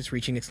predicts it's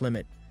reaching its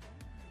limit.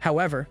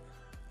 However,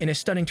 in a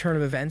stunning turn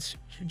of events,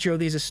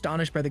 Jovi is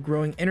astonished by the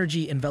growing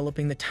energy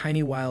enveloping the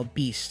tiny wild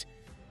beast.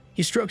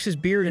 He strokes his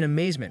beard in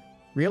amazement,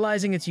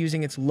 realizing it's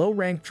using its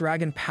low-ranked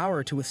dragon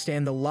power to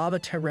withstand the lava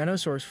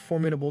tyrannosaur's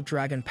formidable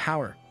dragon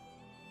power.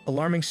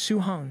 Alarming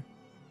Su-hung,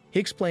 he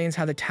explains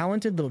how the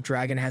talented little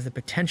dragon has the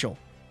potential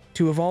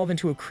to evolve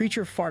into a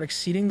creature far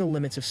exceeding the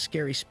limits of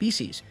scary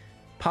species,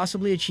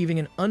 possibly achieving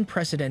an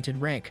unprecedented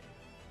rank.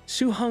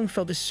 Su-hung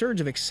felt a surge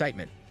of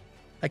excitement,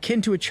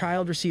 akin to a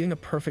child receiving a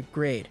perfect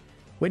grade,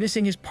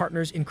 witnessing his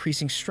partner's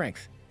increasing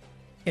strength.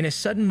 In a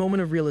sudden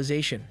moment of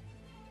realization,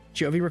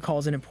 Jovi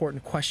recalls an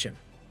important question: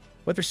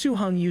 whether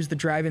Su-hung used the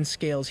dragon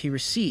scales he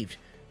received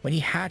when he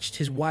hatched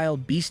his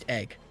wild beast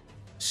egg.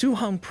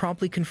 Su-hung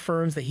promptly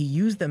confirms that he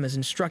used them as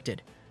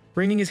instructed.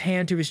 Bringing his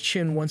hand to his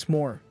chin once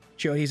more,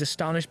 Joey is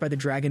astonished by the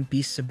dragon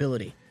beast's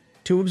ability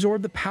to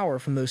absorb the power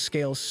from those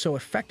scales so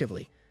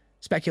effectively,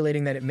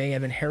 speculating that it may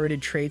have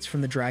inherited traits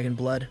from the dragon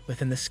blood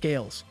within the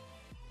scales.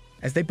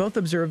 As they both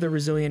observe the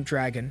resilient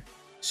dragon,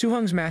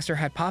 Su-hung's master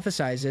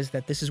hypothesizes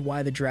that this is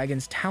why the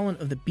dragon's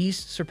talent of the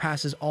beast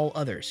surpasses all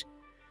others.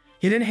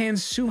 He then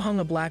hands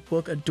Su-hung a black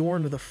book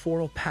adorned with a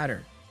floral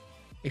pattern,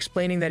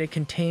 explaining that it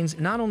contains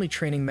not only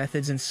training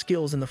methods and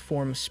skills in the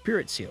form of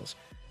spirit seals,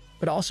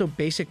 but also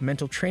basic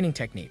mental training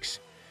techniques.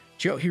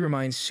 He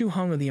reminds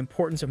Su-hung of the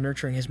importance of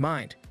nurturing his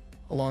mind,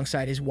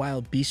 alongside his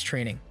wild beast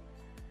training.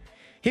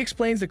 He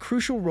explains the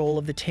crucial role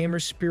of the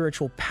Tamer's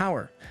spiritual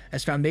power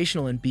as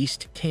foundational in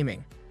beast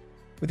taming.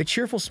 With a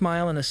cheerful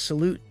smile and a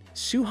salute,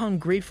 Su-hung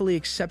gratefully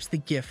accepts the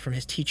gift from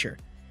his teacher,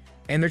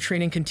 and their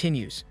training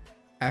continues.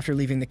 After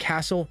leaving the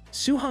castle,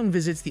 Su-hung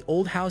visits the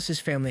old house his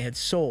family had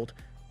sold,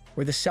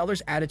 where the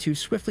seller's attitude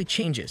swiftly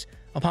changes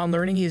upon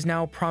learning he is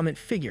now a prominent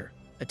figure,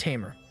 a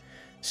Tamer.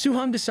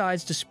 Su-hung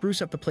decides to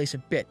spruce up the place a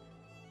bit,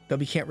 though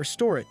he can't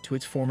restore it to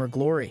its former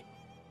glory.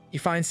 He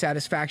finds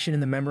satisfaction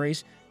in the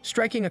memories,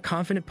 striking a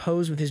confident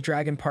pose with his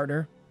dragon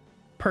partner,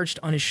 perched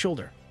on his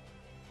shoulder.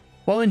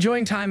 While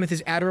enjoying time with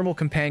his adorable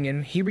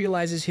companion, he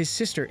realizes his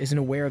sister isn't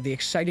aware of the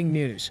exciting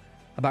news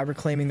about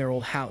reclaiming their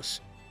old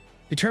house.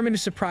 Determined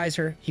to surprise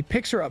her, he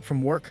picks her up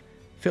from work,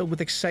 filled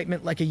with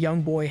excitement like a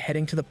young boy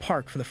heading to the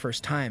park for the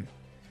first time.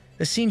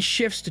 The scene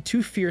shifts to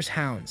two fierce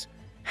hounds,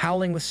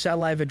 howling with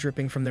saliva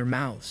dripping from their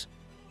mouths.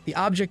 The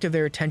object of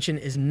their attention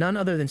is none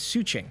other than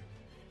Su-ching,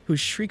 whose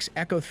shrieks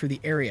echo through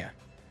the area.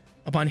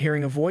 Upon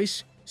hearing a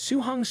voice,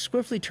 Su-hung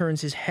swiftly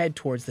turns his head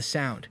towards the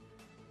sound.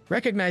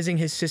 Recognizing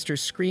his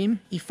sister's scream,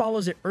 he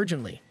follows it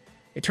urgently.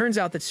 It turns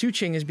out that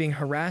Su-ching is being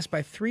harassed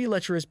by three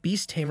lecherous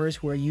beast tamers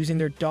who are using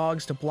their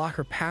dogs to block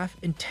her path,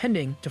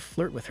 intending to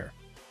flirt with her.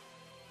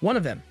 One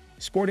of them,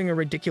 sporting a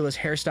ridiculous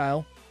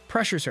hairstyle,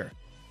 pressures her,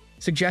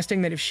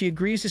 suggesting that if she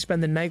agrees to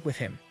spend the night with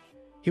him,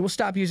 he will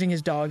stop using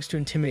his dogs to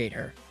intimidate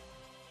her.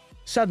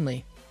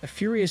 Suddenly, a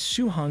furious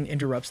Su-hung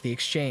interrupts the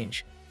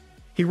exchange.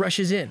 He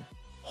rushes in,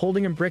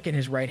 holding a brick in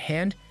his right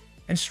hand,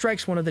 and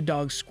strikes one of the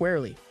dogs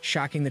squarely,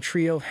 shocking the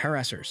trio of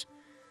harassers.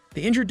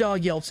 The injured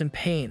dog yelps in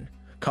pain,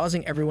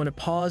 causing everyone to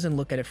pause and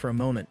look at it for a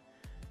moment.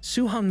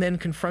 Su-hung then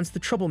confronts the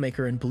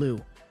troublemaker in blue,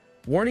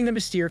 warning them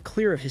to steer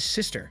clear of his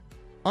sister,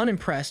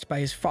 unimpressed by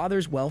his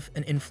father's wealth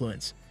and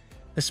influence.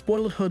 The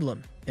spoiled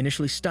hoodlum,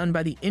 initially stunned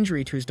by the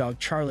injury to his dog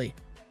Charlie,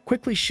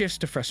 quickly shifts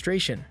to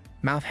frustration,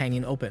 mouth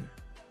hanging open.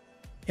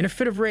 In a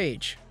fit of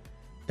rage,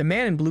 the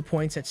man in blue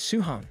points at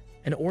Su-hung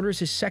and orders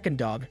his second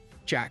dog,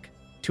 Jack,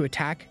 to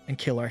attack and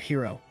kill our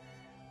hero.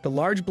 The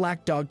large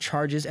black dog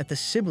charges at the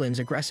siblings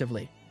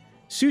aggressively.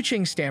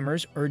 Su-ching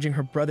stammers, urging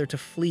her brother to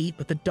flee,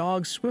 but the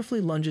dog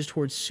swiftly lunges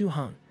towards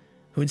Su-hung,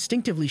 who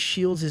instinctively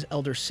shields his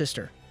elder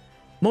sister.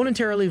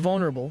 Momentarily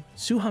vulnerable,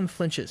 Su-hung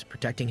flinches,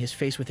 protecting his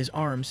face with his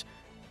arms,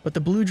 but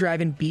the blue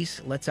dragon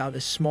beast lets out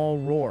a small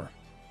roar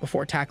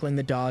before tackling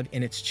the dog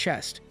in its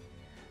chest.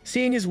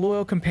 Seeing his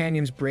loyal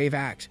companion's brave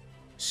act,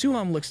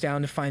 Su-hung looks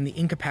down to find the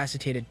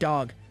incapacitated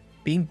dog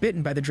being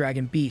bitten by the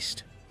dragon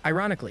beast.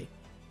 Ironically,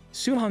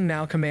 Su-hung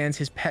now commands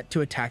his pet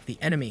to attack the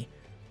enemy,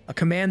 a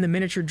command the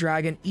miniature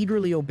dragon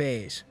eagerly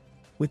obeys,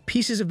 with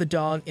pieces of the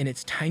dog in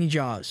its tiny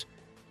jaws.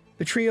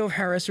 The trio of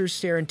harassers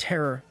stare in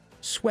terror,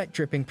 sweat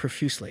dripping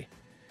profusely.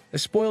 The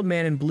spoiled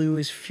man in blue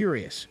is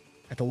furious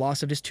at the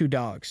loss of his two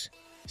dogs.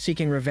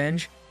 Seeking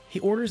revenge, he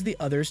orders the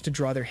others to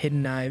draw their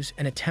hidden knives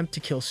and attempt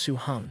to kill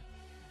Su-hung.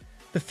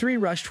 The three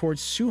rush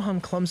towards Su-hung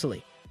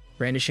clumsily,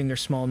 brandishing their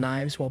small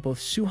knives while both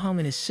Su-hung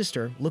and his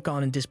sister look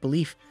on in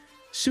disbelief.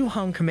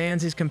 Su-hung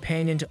commands his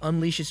companion to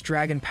unleash its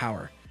dragon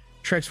power,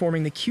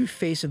 transforming the cute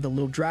face of the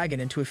little dragon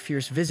into a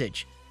fierce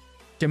visage.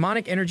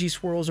 Demonic energy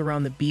swirls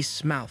around the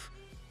beast's mouth,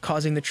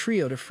 causing the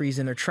trio to freeze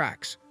in their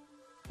tracks.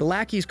 The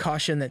lackeys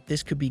caution that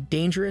this could be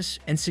dangerous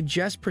and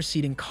suggest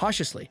proceeding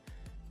cautiously,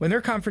 when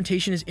their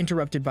confrontation is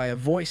interrupted by a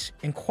voice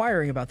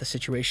inquiring about the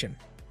situation.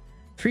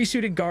 Three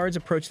suited guards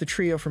approach the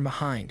trio from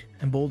behind,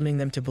 emboldening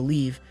them to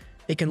believe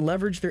they can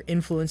leverage their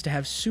influence to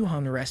have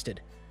Su-hung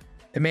arrested.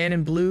 The man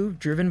in blue,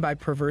 driven by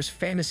perverse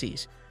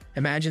fantasies,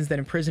 imagines that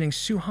imprisoning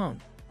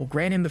Su-hung will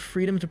grant him the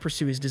freedom to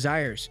pursue his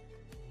desires.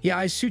 He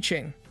eyes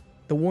Su-ching,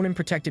 the woman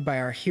protected by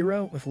our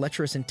hero, with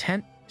lecherous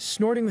intent,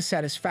 snorting with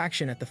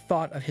satisfaction at the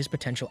thought of his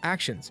potential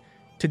actions,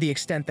 to the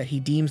extent that he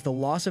deems the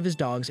loss of his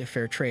dogs a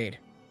fair trade.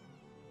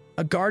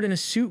 A guard in a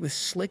suit with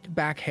slicked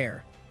back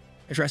hair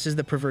addresses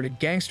the perverted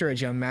gangster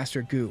as young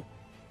Master Gu,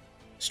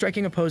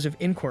 striking a pose of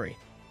inquiry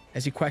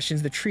as he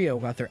questions the trio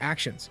about their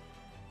actions.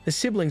 The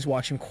siblings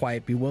watch in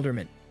quiet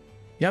bewilderment.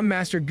 Young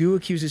Master Gu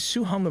accuses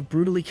Su-hung of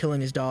brutally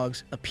killing his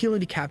dogs,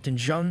 appealing to Captain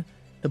Zheng,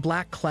 the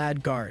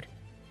black-clad guard.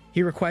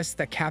 He requests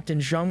that Captain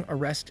Zheng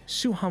arrest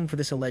Su-hung for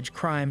this alleged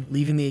crime,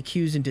 leaving the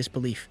accused in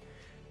disbelief.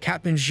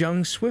 Captain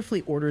Zheng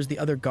swiftly orders the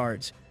other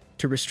guards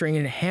to restrain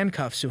and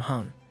handcuff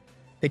Su-hung.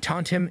 They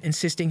taunt him,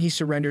 insisting he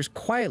surrenders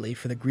quietly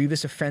for the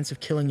grievous offense of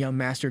killing young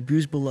Master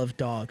Gu's beloved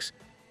dogs,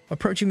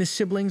 approaching the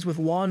siblings with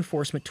law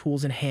enforcement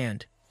tools in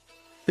hand.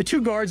 The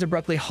two guards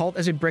abruptly halt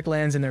as a brick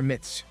lands in their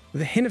midst.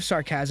 With a hint of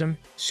sarcasm,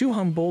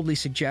 Su-hung boldly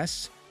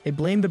suggests they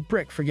blame the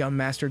brick for young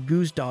Master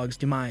Gu's dog's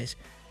demise,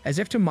 as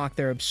if to mock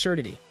their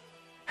absurdity.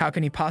 How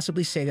can he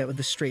possibly say that with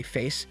a straight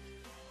face?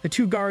 The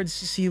two guards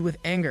seethe with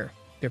anger,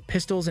 their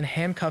pistols and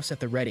handcuffs at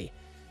the ready.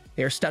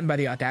 They are stunned by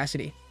the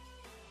audacity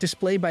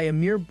displayed by a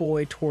mere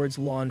boy towards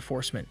law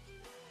enforcement.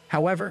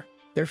 However,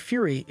 their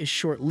fury is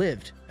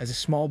short-lived as a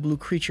small blue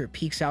creature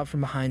peeks out from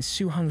behind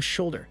Su-hung's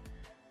shoulder.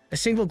 A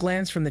single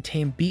glance from the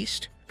tame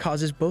beast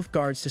causes both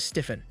guards to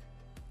stiffen.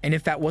 And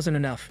if that wasn't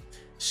enough,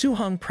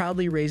 Su-hung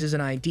proudly raises an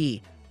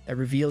ID that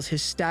reveals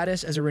his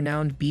status as a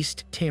renowned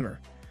beast tamer.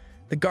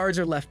 The guards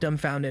are left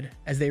dumbfounded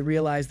as they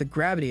realize the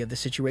gravity of the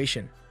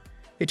situation.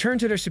 They turn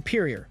to their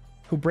superior,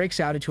 who breaks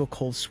out into a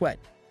cold sweat.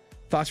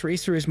 Thoughts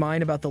race through his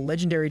mind about the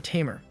legendary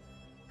Tamer,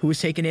 who was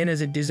taken in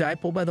as a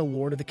disciple by the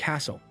lord of the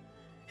castle.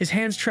 His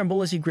hands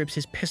tremble as he grips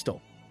his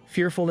pistol,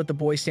 fearful that the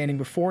boy standing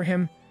before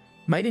him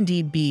might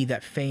indeed be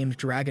that famed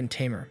dragon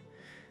Tamer.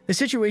 The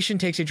situation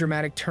takes a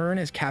dramatic turn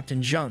as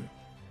Captain Zheng,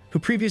 who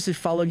previously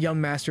followed young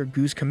Master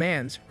Gu's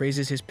commands,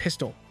 raises his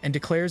pistol and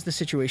declares the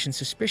situation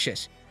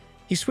suspicious.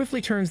 He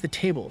swiftly turns the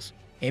tables,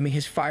 aiming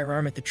his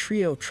firearm at the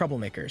trio of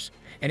troublemakers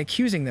and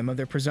accusing them of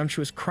their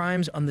presumptuous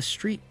crimes on the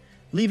street,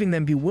 leaving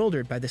them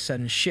bewildered by the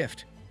sudden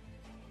shift.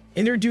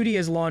 In their duty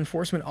as law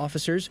enforcement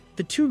officers,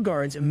 the two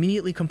guards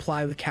immediately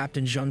comply with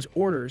Captain Zheng's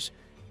orders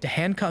to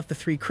handcuff the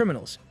three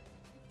criminals,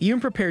 even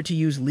prepared to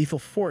use lethal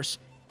force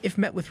if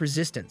met with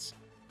resistance.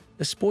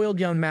 The spoiled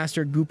young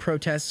Master Gu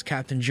protests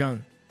Captain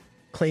Zheng,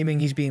 claiming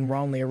he's being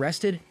wrongly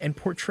arrested and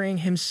portraying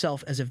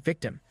himself as a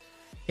victim.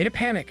 In a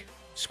panic,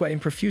 sweating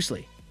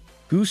profusely,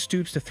 Gu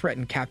stoops to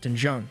threaten Captain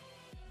Zheng.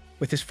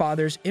 With his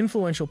father's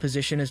influential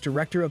position as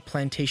director of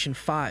Plantation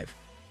 5,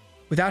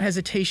 without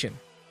hesitation,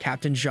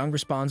 Captain Zheng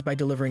responds by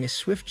delivering a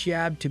swift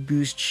jab to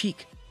Gu's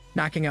cheek,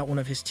 knocking out one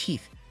of his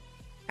teeth.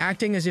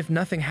 Acting as if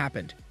nothing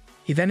happened,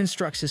 he then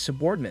instructs his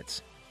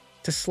subordinates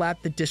to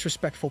slap the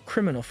disrespectful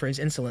criminal for his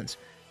insolence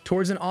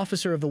towards an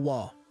officer of the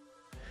law.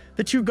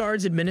 The two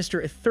guards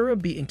administer a thorough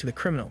beating to the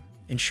criminal,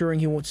 ensuring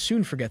he won't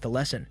soon forget the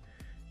lesson.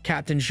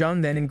 Captain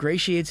Zheng then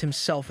ingratiates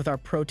himself with our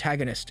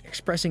protagonist,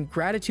 expressing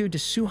gratitude to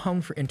Su-hung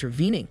for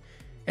intervening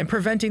and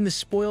preventing the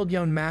spoiled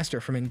young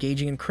master from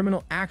engaging in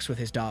criminal acts with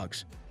his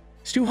dogs.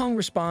 Su-hung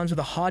responds with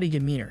a haughty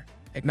demeanor,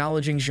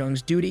 acknowledging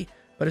Zheng's duty,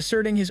 but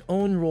asserting his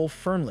own role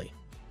firmly.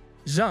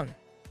 Zheng,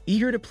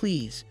 eager to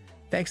please,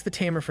 thanks the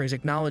Tamer for his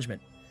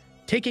acknowledgement.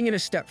 Taking it a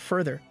step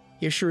further,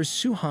 he assures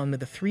Su-hung that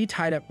the three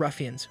tied-up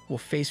ruffians will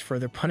face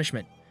further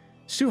punishment.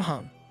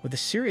 Su-hung, with a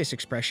serious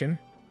expression,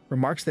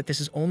 remarks that this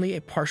is only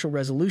a partial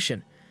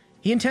resolution.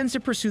 He intends to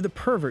pursue the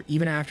pervert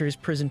even after his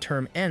prison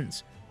term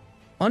ends.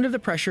 Under the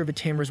pressure of the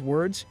Tamer's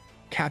words,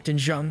 Captain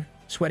Zheng,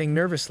 sweating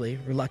nervously,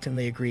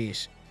 reluctantly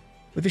agrees.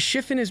 With a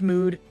shift in his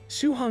mood,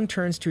 Su-hung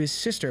turns to his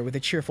sister with a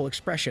cheerful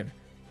expression,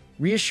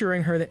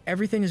 reassuring her that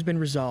everything has been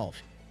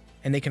resolved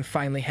and they can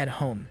finally head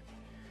home.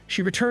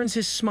 She returns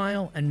his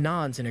smile and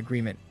nods in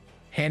agreement.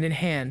 Hand in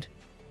hand,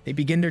 they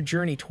begin their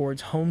journey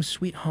towards home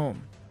sweet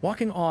home,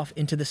 walking off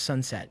into the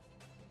sunset.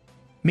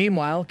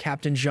 Meanwhile,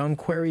 Captain Zheng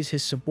queries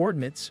his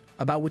subordinates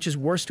about which is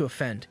worse to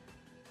offend,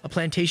 a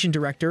plantation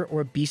director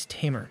or a beast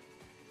tamer.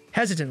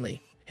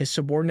 Hesitantly, his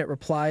subordinate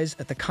replies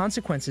that the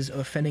consequences of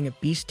offending a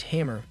beast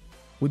tamer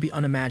would be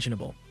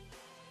unimaginable.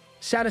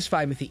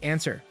 Satisfied with the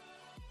answer,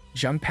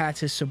 Jung pats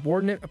his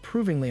subordinate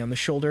approvingly on the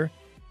shoulder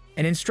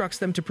and instructs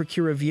them to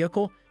procure a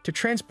vehicle to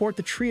transport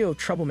the trio of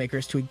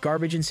troublemakers to a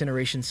garbage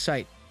incineration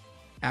site.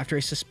 After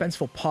a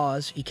suspenseful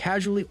pause, he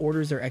casually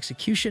orders their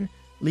execution,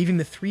 leaving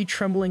the three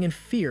trembling in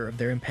fear of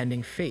their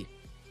impending fate.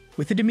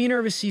 With the demeanor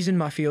of a seasoned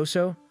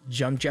mafioso,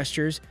 Jung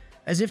gestures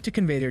as if to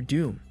convey their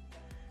doom.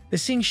 The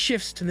scene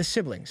shifts to the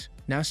siblings,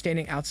 now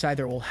standing outside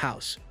their old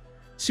house.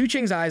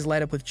 Sucheng's eyes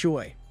light up with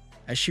joy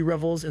as she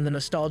revels in the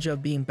nostalgia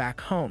of being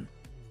back home.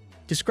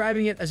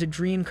 Describing it as a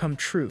dream come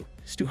true,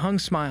 Stu-hung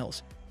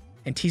smiles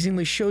and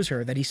teasingly shows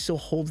her that he still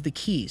holds the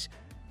keys,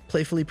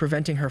 playfully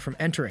preventing her from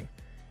entering.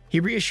 He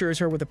reassures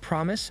her with a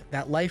promise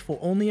that life will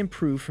only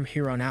improve from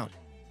here on out.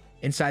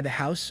 Inside the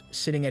house,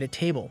 sitting at a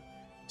table,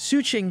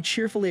 Sucheng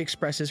cheerfully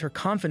expresses her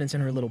confidence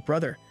in her little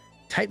brother,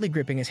 tightly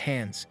gripping his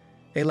hands.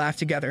 They laugh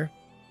together,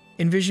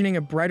 envisioning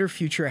a brighter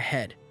future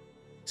ahead.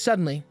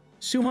 Suddenly,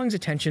 Su-hung's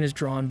attention is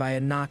drawn by a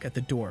knock at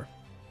the door.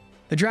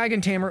 The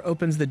dragon tamer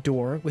opens the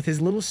door with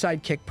his little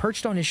sidekick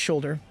perched on his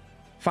shoulder,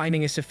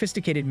 finding a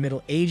sophisticated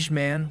middle-aged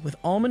man with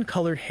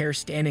almond-colored hair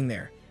standing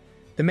there.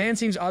 The man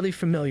seems oddly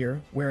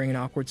familiar, wearing an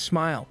awkward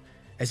smile,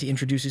 as he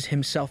introduces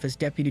himself as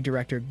Deputy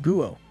Director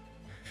Guo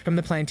from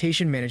the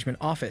Plantation Management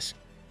Office.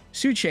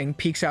 Sucheng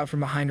peeks out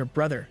from behind her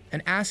brother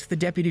and asks the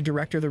Deputy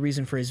Director the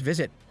reason for his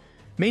visit.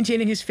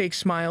 Maintaining his fake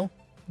smile,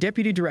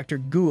 Deputy Director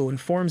Guo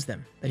informs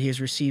them that he has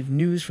received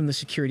news from the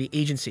security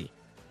agency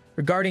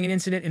regarding an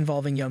incident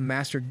involving young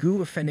Master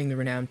Gu offending the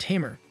renowned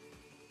Tamer,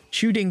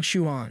 Chuding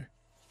Chuan.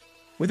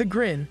 With a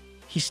grin,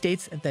 he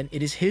states that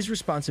it is his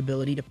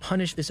responsibility to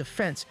punish this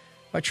offense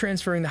by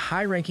transferring the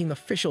high-ranking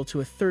official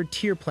to a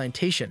third-tier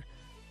plantation,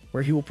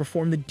 where he will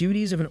perform the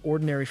duties of an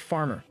ordinary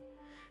farmer.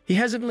 He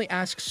hesitantly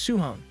asks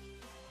Su-hung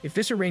if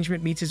this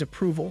arrangement meets his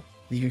approval,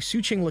 leaving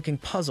Sucheng looking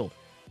puzzled,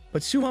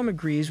 but Su-hung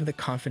agrees with a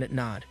confident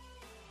nod.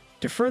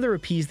 To further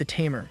appease the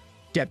Tamer,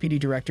 Deputy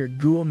Director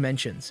Guo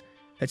mentions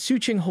that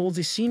Sucheng holds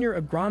a senior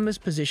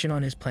agronomist position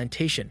on his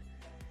plantation.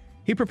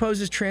 He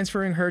proposes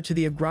transferring her to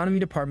the agronomy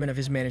department of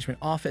his management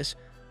office,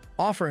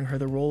 offering her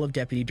the role of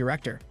deputy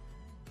director.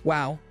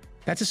 Wow,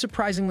 that's a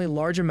surprisingly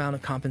large amount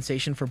of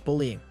compensation for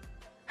bullying.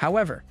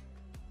 However,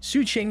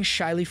 Sucheng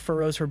shyly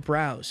furrows her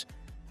brows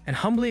and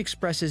humbly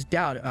expresses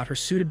doubt about her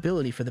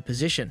suitability for the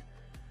position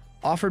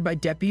offered by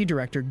Deputy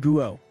Director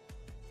Guo.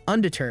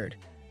 Undeterred,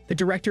 the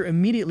director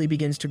immediately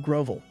begins to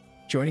grovel,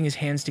 joining his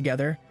hands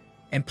together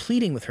and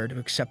pleading with her to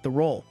accept the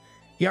role.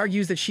 He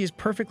argues that she is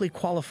perfectly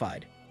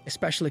qualified,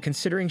 especially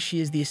considering she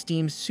is the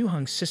esteemed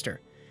Su-hung's sister.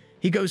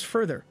 He goes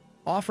further,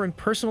 offering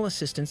personal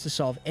assistance to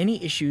solve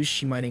any issues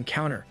she might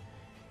encounter.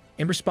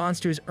 In response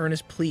to his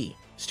earnest plea,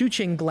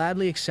 Sucheng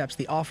gladly accepts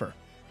the offer,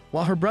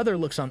 while her brother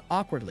looks on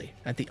awkwardly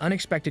at the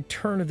unexpected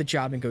turn of the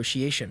job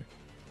negotiation.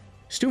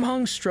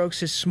 Stu-hung strokes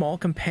his small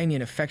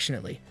companion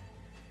affectionately,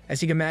 as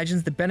he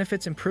imagines the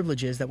benefits and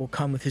privileges that will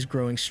come with his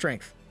growing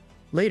strength.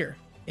 Later,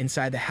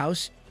 inside the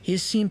house, he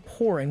is seen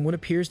pouring what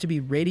appears to be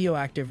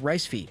radioactive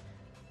rice feed,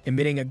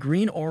 emitting a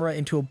green aura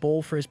into a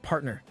bowl for his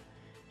partner.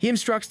 He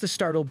instructs the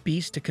startled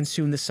beast to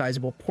consume the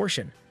sizable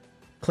portion,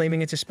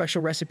 claiming it's a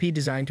special recipe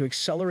designed to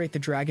accelerate the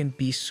dragon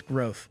beast's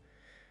growth.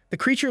 The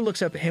creature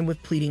looks up at him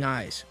with pleading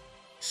eyes,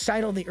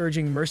 silently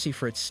urging mercy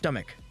for its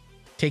stomach.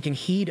 Taking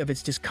heed of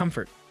its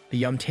discomfort, the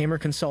young tamer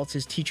consults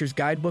his teacher's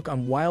guidebook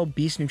on wild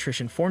beast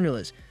nutrition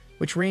formulas,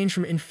 which range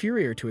from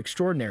inferior to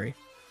extraordinary,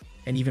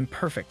 and even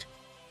perfect.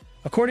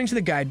 According to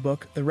the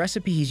guidebook, the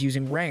recipe he's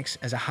using ranks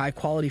as a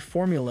high-quality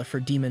formula for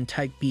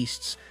demon-type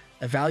beasts,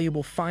 a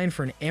valuable find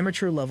for an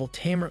amateur-level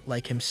tamer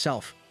like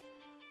himself.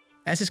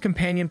 As his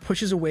companion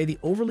pushes away the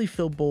overly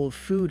filled bowl of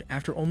food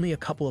after only a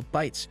couple of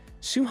bites,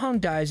 Su-hung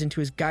dives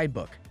into his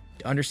guidebook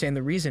to understand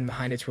the reason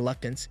behind its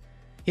reluctance.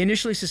 He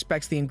initially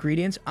suspects the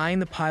ingredients, eyeing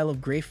the pile of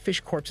gray fish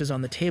corpses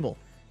on the table.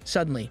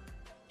 Suddenly,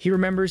 he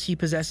remembers he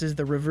possesses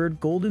the revered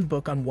golden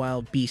book on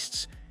wild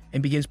beasts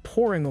and begins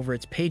poring over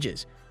its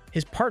pages,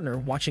 his partner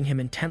watching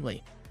him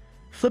intently.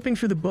 Flipping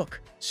through the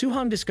book,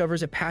 Su-hung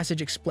discovers a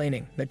passage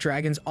explaining that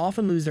dragons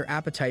often lose their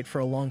appetite for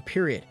a long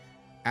period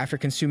after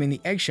consuming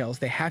the eggshells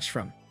they hatched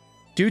from.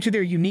 Due to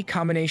their unique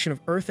combination of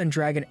earth and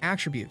dragon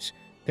attributes,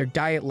 their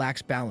diet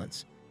lacks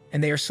balance,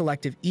 and they are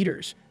selective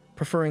eaters,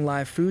 preferring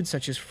live food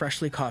such as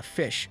freshly caught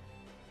fish.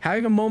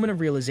 Having a moment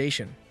of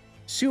realization,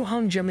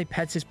 Su-hung gently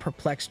pets his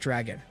perplexed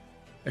dragon,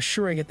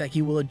 assuring it that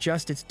he will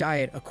adjust its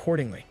diet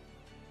accordingly.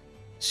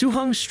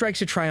 Su-hung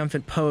strikes a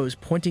triumphant pose,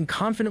 pointing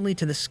confidently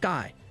to the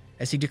sky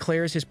as he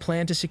declares his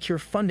plan to secure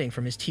funding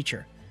from his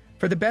teacher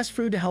for the best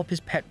food to help his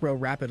pet grow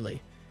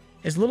rapidly.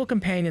 His little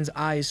companion's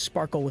eyes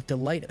sparkle with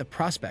delight at the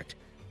prospect.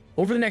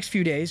 Over the next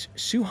few days,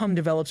 Su-hung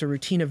develops a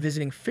routine of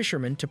visiting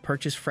fishermen to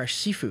purchase fresh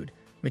seafood,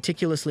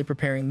 meticulously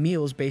preparing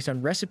meals based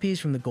on recipes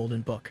from the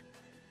Golden Book.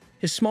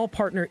 His small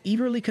partner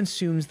eagerly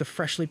consumes the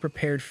freshly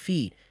prepared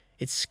feed,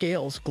 its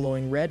scales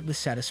glowing red with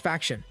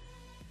satisfaction.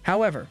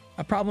 However,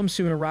 a problem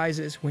soon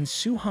arises when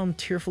Su-hung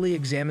tearfully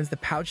examines the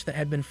pouch that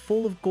had been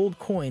full of gold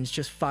coins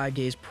just 5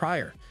 days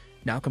prior,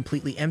 now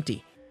completely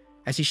empty.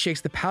 As he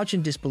shakes the pouch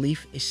in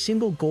disbelief, a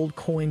single gold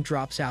coin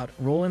drops out,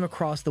 rolling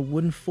across the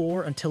wooden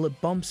floor until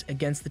it bumps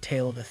against the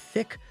tail of a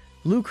thick,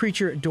 blue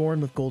creature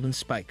adorned with golden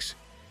spikes.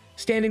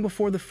 Standing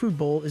before the food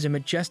bowl is a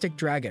majestic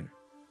dragon,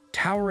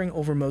 towering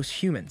over most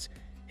humans,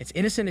 its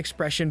innocent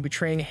expression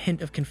betraying a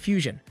hint of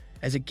confusion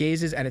as it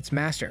gazes at its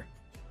master.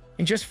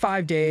 In just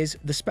 5 days,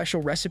 the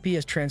special recipe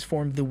has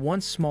transformed the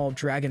once small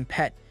dragon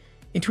pet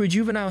into a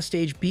juvenile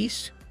stage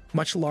beast,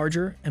 much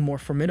larger and more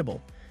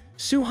formidable.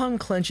 Su-hung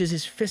clenches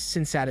his fists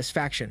in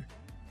satisfaction,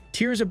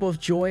 tears of both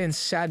joy and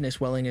sadness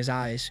welling in his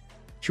eyes,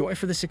 joy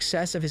for the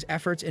success of his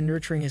efforts in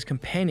nurturing his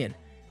companion,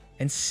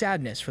 and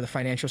sadness for the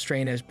financial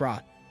strain it has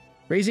brought.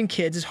 Raising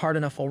kids is hard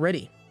enough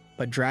already,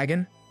 but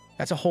dragon?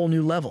 That's a whole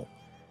new level.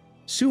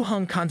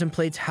 Su-hung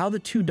contemplates how the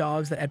 2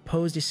 dogs that had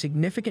posed a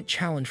significant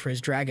challenge for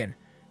his dragon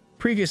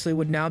previously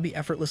would now be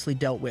effortlessly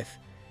dealt with.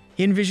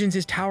 He envisions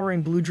his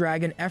towering blue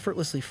dragon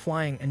effortlessly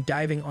flying and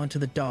diving onto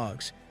the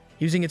dogs,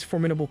 using its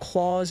formidable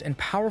claws and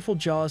powerful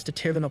jaws to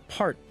tear them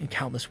apart in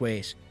countless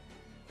ways.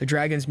 The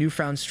dragon's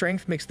newfound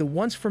strength makes the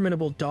once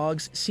formidable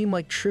dogs seem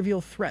like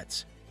trivial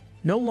threats,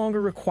 no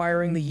longer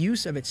requiring the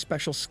use of its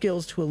special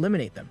skills to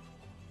eliminate them.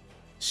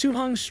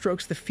 Su-hung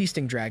strokes the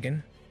feasting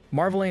dragon,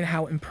 marveling at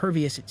how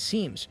impervious it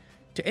seems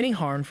to any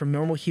harm from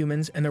normal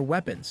humans and their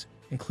weapons,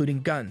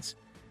 including guns.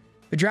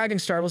 The dragon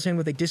startles him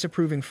with a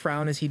disapproving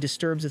frown as he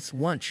disturbs its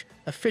lunch,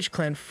 a fish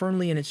clamp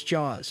firmly in its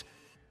jaws.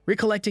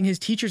 Recollecting his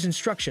teacher's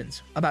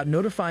instructions about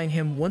notifying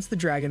him once the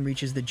dragon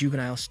reaches the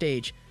juvenile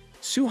stage,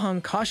 Su-hung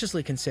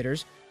cautiously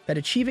considers that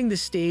achieving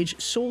this stage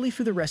solely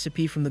through the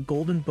recipe from the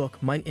Golden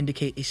Book might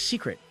indicate a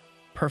secret,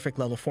 perfect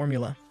level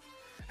formula.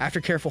 After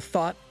careful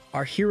thought,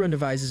 our hero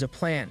devises a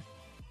plan.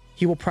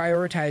 He will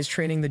prioritize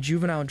training the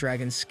juvenile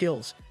dragon's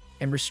skills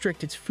and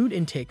restrict its food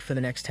intake for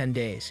the next 10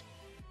 days.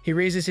 He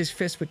raises his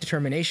fist with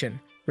determination,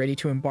 ready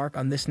to embark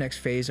on this next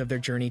phase of their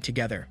journey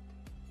together.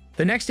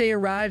 The next day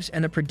arrives,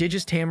 and the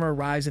prodigious Tamer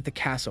arrives at the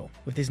castle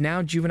with his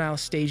now juvenile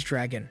stage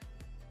dragon.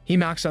 He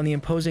knocks on the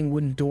imposing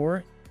wooden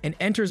door and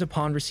enters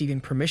upon receiving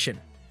permission.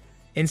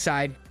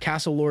 Inside,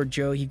 Castle Lord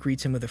Joe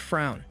greets him with a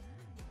frown,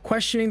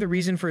 questioning the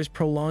reason for his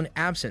prolonged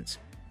absence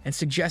and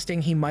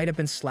suggesting he might have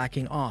been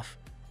slacking off.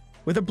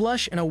 With a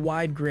blush and a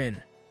wide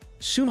grin,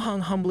 Su-hung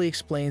humbly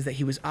explains that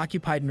he was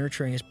occupied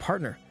nurturing his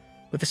partner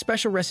with a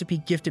special recipe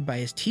gifted by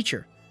his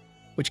teacher,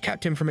 which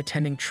kept him from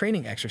attending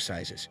training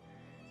exercises.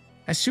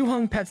 As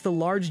Su-hung pets the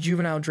large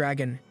juvenile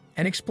dragon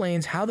and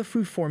explains how the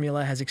food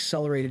formula has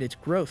accelerated its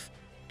growth,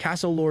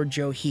 Castle Lord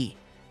Joe,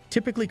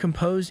 typically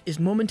composed, is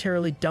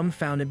momentarily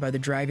dumbfounded by the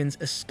dragon's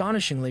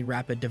astonishingly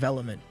rapid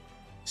development.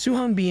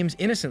 Su-hung beams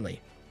innocently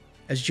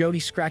as Joe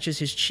scratches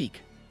his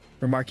cheek,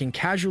 remarking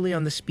casually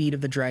on the speed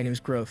of the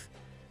dragon's growth.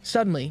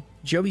 Suddenly,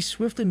 Joe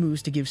swiftly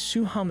moves to give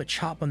Su-hung a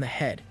chop on the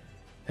head,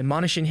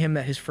 admonishing him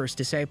that his first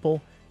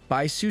disciple,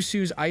 Bai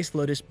Susu's Ice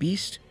Lotus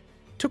Beast,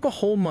 took a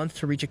whole month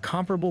to reach a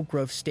comparable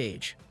growth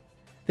stage.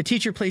 The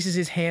teacher places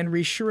his hand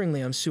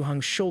reassuringly on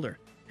Su-hung's shoulder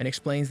and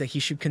explains that he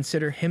should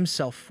consider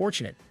himself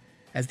fortunate,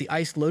 as the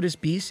Ice Lotus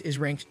Beast is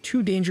ranked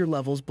 2 danger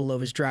levels below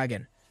his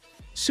dragon.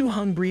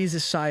 Su-hung breathes a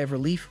sigh of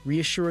relief,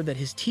 reassured that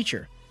his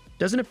teacher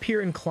doesn't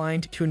appear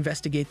inclined to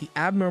investigate the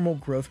abnormal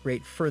growth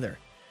rate further.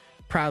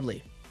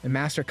 Proudly, the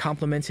master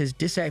compliments his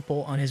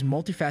disciple on his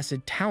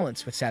multifaceted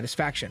talents with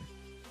satisfaction.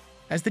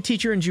 As the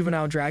teacher and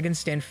juvenile dragon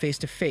stand face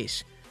to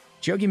face,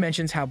 Jogi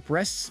mentions how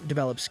breasts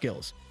develop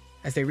skills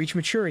as they reach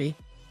maturity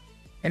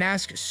and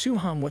asks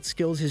Su-hung what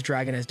skills his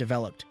dragon has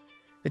developed.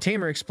 The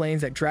Tamer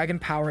explains that dragon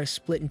power is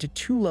split into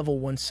 2 level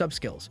 1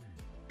 subskills: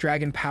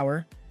 dragon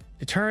power,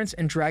 deterrence,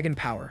 and dragon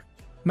power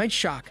might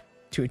shock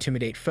to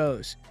intimidate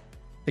foes.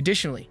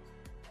 Additionally,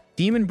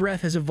 demon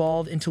breath has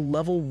evolved into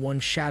level 1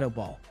 shadow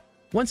ball.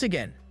 Once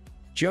again,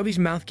 Jovi's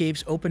mouth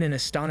gapes open in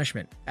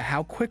astonishment at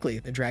how quickly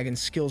the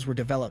dragon's skills were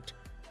developed,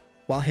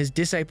 while his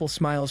disciple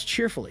smiles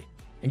cheerfully,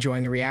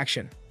 enjoying the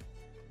reaction.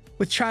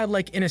 With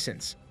childlike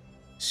innocence,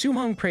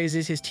 Su-hung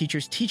praises his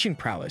teacher's teaching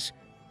prowess,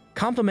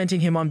 complimenting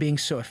him on being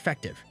so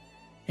effective.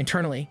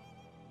 Internally,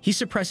 he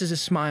suppresses a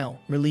smile,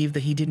 relieved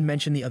that he didn't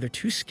mention the other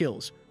 2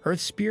 skills, Earth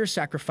Spear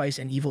Sacrifice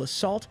and Evil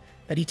Assault,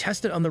 that he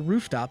tested on the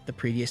rooftop the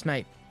previous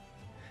night.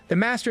 The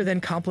master then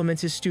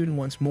compliments his student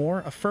once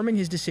more, affirming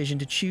his decision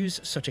to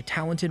choose such a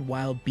talented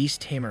wild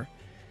beast tamer.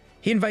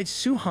 He invites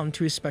Su-hung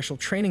to his special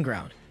training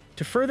ground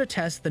to further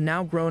test the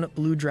now grown-up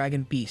blue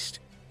dragon beast.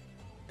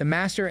 The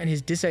master and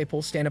his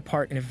disciple stand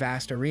apart in a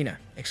vast arena,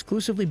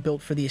 exclusively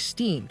built for the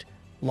esteemed,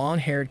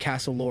 long-haired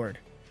castle lord.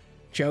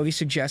 Jogi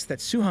suggests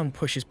that Su-hung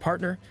push his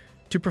partner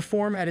to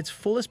perform at its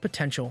fullest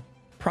potential,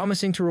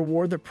 promising to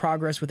reward their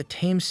progress with a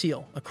tame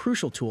seal, a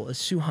crucial tool as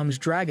Su-hung's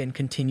dragon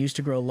continues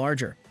to grow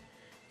larger.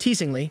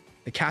 Teasingly,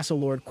 the castle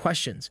lord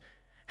questions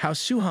how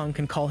Su-hung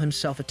can call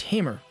himself a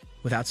tamer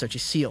without such a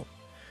seal.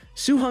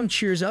 Su-hung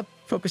cheers up,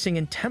 focusing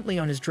intently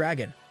on his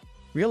dragon,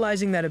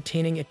 realizing that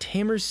obtaining a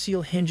tamer's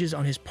seal hinges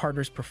on his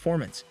partner's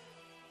performance.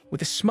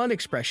 With a smug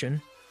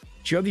expression,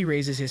 Jogi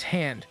raises his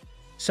hand,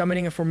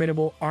 summoning a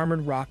formidable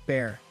armored rock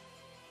bear.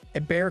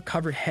 A bear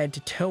covered head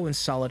to toe in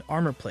solid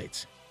armor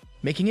plates,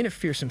 making it a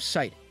fearsome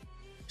sight.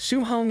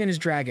 Su-hung and his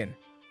dragon,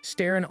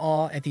 stare in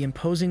awe at the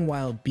imposing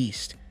wild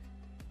beast.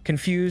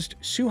 Confused,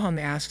 Su-hung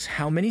asks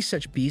how many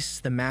such beasts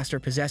the master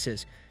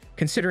possesses,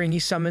 considering he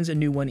summons a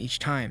new one each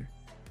time.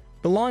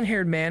 The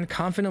long-haired man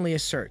confidently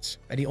asserts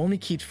that he only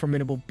keeps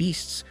formidable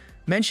beasts,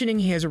 mentioning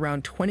he has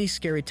around 20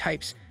 scary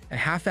types and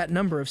half that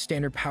number of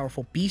standard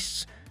powerful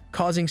beasts,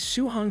 causing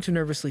Su-hung to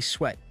nervously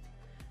sweat.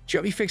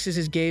 Joey fixes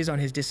his gaze on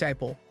his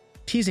disciple,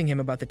 teasing him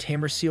about the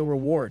Tamer seal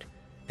reward,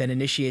 then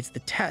initiates the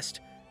test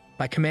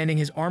by commanding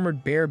his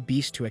armored bear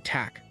beast to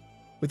attack.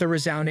 With a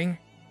resounding,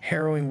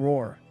 harrowing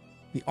roar,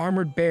 the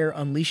armored bear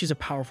unleashes a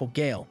powerful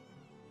gale.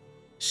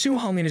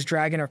 Su-hung and his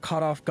dragon are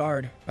caught off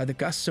guard by the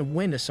gusts of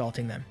wind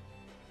assaulting them.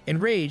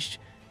 Enraged,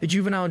 the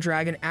juvenile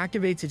dragon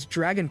activates its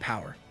dragon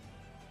power,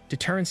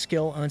 deterrent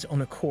skill on its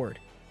own accord.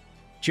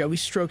 Joey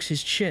strokes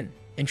his chin,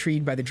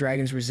 intrigued by the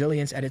dragon's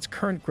resilience at its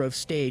current growth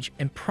stage,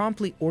 and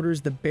promptly orders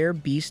the bear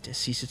beast to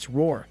cease its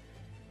roar.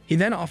 He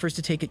then offers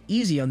to take it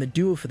easy on the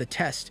duo for the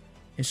test,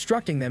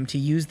 instructing them to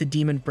use the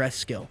demon breath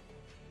skill.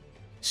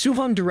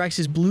 Su-hung directs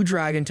his blue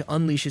dragon to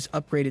unleash his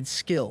upgraded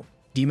skill,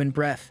 Demon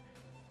Breath.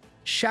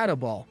 Shadow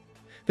Ball.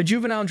 The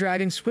juvenile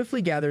dragon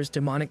swiftly gathers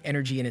demonic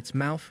energy in its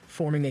mouth,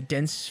 forming a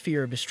dense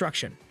sphere of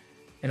destruction,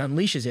 and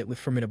unleashes it with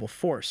formidable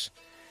force.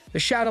 The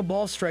Shadow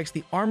Ball strikes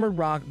the armored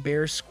rock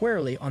bear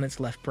squarely on its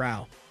left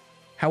brow.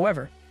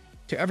 However,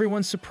 to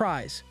everyone's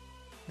surprise,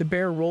 the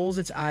bear rolls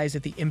its eyes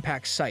at the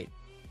impact site,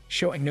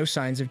 showing no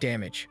signs of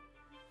damage.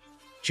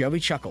 Joey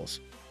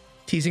chuckles,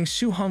 teasing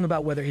Su-hung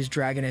about whether his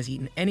dragon has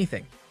eaten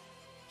anything,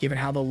 given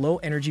how the low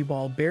energy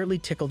ball barely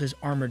tickled his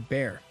armored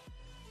bear.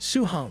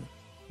 Su-hung,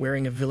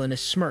 wearing a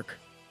villainous smirk,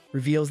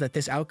 reveals that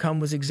this outcome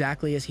was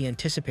exactly as he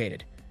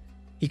anticipated.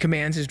 He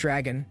commands his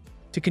dragon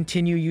to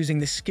continue using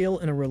the skill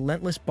in a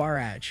relentless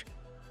barrage.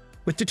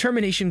 With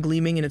determination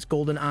gleaming in its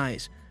golden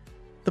eyes,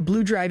 the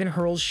blue dragon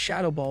hurls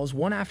shadow balls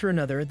one after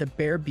another at the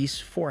bear beast's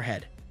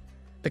forehead.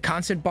 The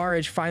constant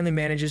barrage finally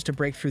manages to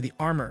break through the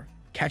armor,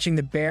 catching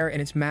the bear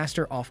and its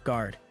master off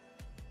guard.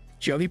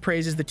 Joey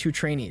praises the two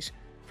trainees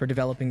for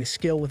developing the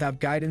skill without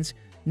guidance,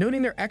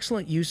 noting their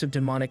excellent use of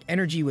demonic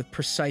energy with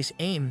precise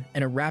aim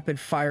and a rapid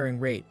firing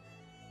rate.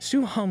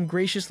 Su-hung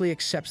graciously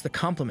accepts the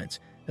compliments,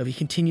 though he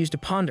continues to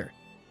ponder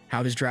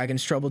how his dragon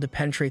struggled to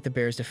penetrate the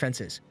bear's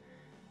defenses.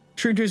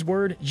 True to his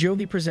word,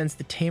 Joey presents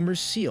the Tamer's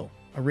seal,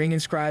 a ring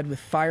inscribed with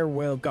Fire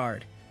Royal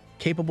Guard,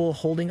 capable of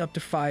holding up to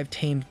 5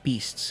 tamed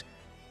beasts.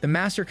 The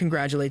master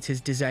congratulates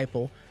his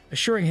disciple,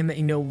 assuring him that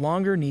he no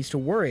longer needs to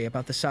worry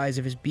about the size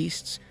of his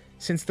beasts,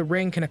 since the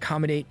ring can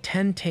accommodate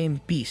 10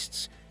 tamed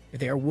beasts if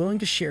they are willing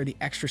to share the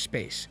extra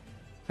space.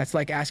 That's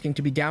like asking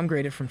to be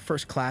downgraded from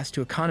first class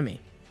to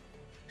economy.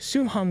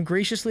 Su-hung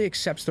graciously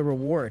accepts the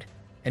reward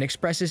and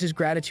expresses his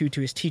gratitude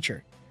to his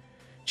teacher.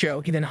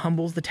 Joey then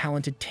humbles the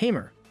talented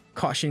Tamer,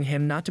 cautioning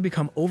him not to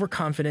become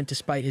overconfident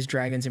despite his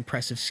dragon's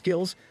impressive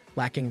skills,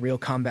 lacking real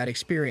combat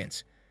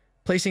experience.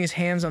 Placing his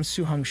hands on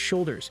Su-hung's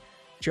shoulders,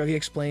 Joey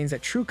explains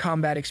that true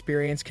combat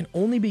experience can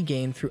only be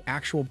gained through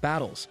actual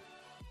battles.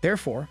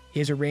 Therefore, he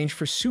has arranged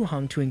for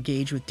Su-hung to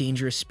engage with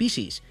dangerous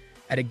species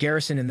at a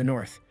garrison in the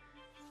north.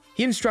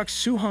 He instructs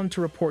Su-hung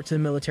to report to the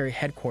military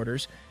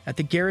headquarters at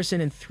the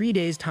garrison in 3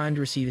 days' time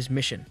to receive his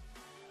mission.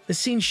 The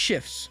scene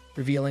shifts,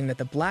 revealing that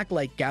the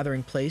Blacklight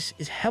gathering place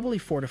is heavily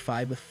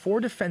fortified with 4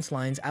 defense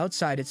lines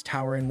outside its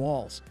towering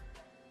walls.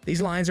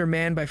 These lines are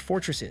manned by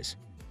fortresses,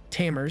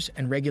 Tamers,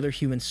 and regular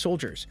human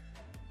soldiers,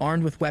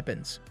 armed with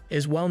weapons. It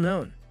is well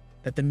known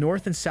that the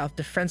north and south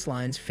defense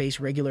lines face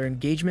regular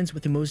engagements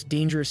with the most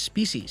dangerous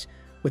species,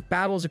 with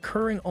battles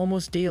occurring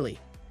almost daily.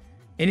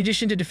 In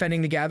addition to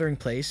defending the gathering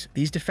place,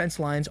 these defense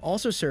lines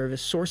also serve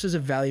as sources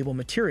of valuable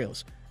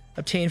materials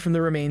obtained from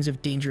the remains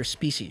of dangerous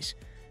species.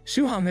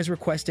 Su-hung has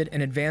requested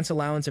an advance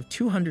allowance of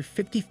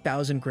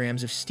 250,000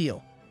 grams of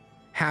steel,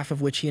 half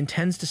of which he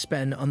intends to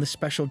spend on the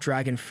special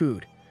dragon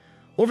food.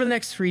 Over the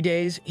next 3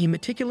 days, he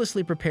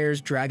meticulously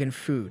prepares dragon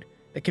food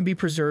that can be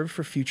preserved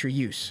for future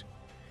use.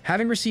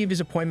 Having received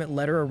his appointment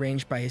letter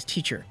arranged by his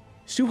teacher,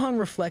 Su-hung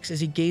reflects as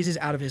he gazes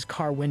out of his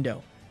car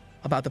window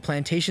about the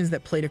plantations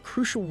that played a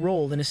crucial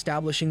role in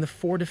establishing the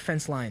 4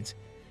 defense lines.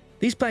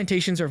 These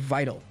plantations are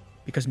vital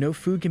because no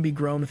food can be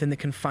grown within the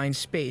confined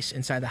space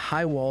inside the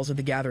high walls of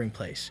the gathering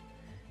place.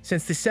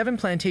 Since the 7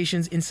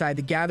 plantations inside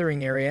the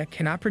gathering area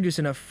cannot produce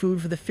enough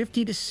food for the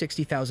 50 to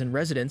 60,000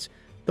 residents,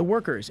 the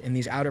workers in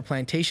these outer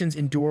plantations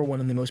endure one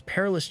of the most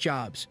perilous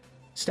jobs,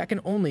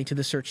 second only to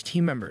the search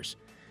team members.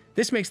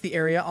 This makes the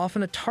area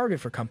often a target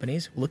for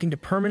companies looking to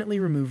permanently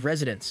remove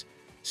residents.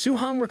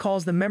 Su-hung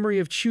recalls the memory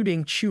of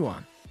Chuding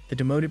Chuan, the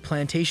demoted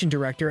plantation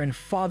director and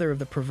father of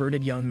the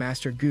perverted young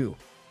Master Gu,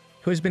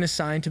 who has been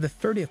assigned to the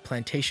 30th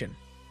plantation.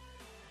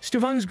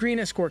 Su-hung's green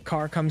escort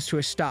car comes to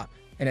a stop,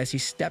 and as he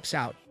steps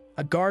out,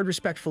 a guard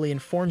respectfully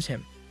informs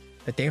him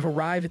that they have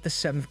arrived at the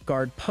 7th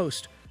guard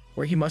post,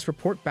 where he must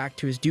report back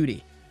to his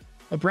duty.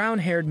 A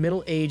brown-haired,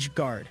 middle-aged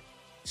guard,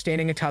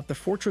 standing atop the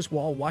fortress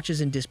wall,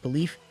 watches in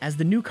disbelief as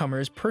the newcomer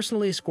is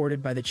personally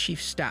escorted by the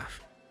chief's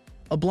staff.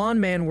 A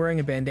blond man wearing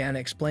a bandana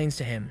explains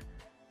to him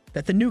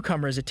that the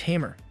newcomer is a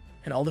tamer,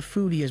 and all the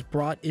food he has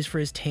brought is for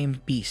his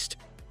tamed beast.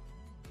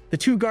 The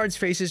two guards'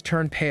 faces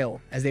turn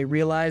pale as they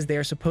realize they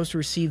are supposed to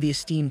receive the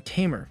esteemed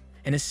Tamer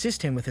and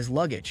assist him with his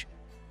luggage.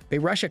 They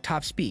rush at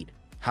top speed,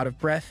 out of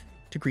breath,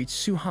 to greet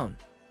Su-hung,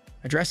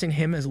 addressing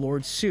him as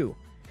Lord Su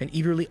and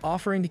eagerly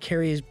offering to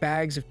carry his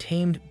bags of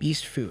tamed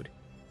beast food.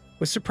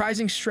 With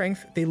surprising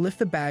strength, they lift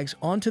the bags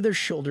onto their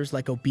shoulders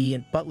like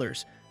obedient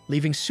butlers,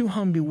 leaving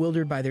Su-hung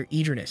bewildered by their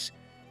eagerness.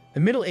 The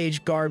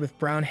middle-aged guard with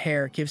brown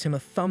hair gives him a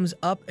thumbs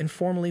up and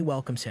formally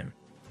welcomes him.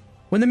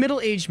 When the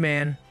middle-aged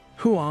man,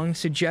 Huang,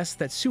 suggests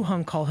that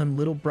Su-hung call him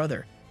little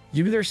brother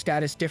due to their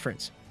status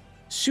difference,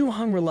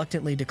 Su-hung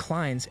reluctantly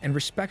declines and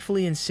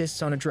respectfully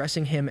insists on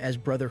addressing him as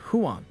brother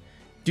Huang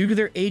due to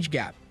their age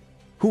gap.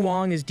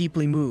 Huang is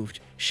deeply moved,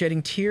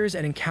 shedding tears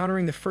at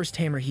encountering the first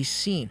Tamer he's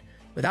seen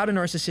without a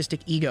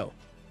narcissistic ego.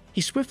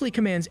 He swiftly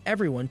commands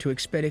everyone to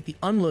expedite the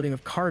unloading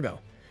of cargo.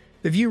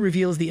 The view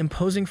reveals the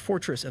imposing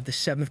fortress of the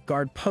 7th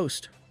Guard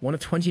Post, one of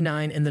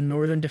 29 in the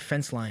northern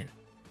defense line.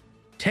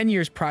 10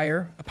 years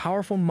prior, a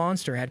powerful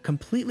monster had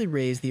completely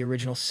razed the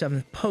original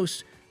 7th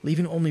Post,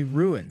 leaving only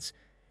ruins.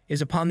 It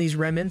is upon these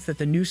remnants that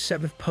the new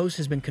 7th Post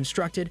has been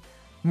constructed,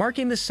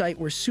 marking the site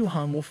where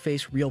Su-hung will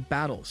face real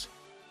battles.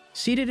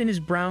 Seated in his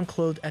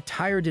brown-clothed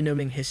attire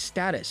denoting his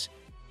status,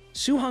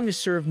 Su-hung is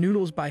served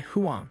noodles by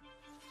Huang.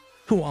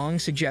 Huang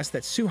suggests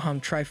that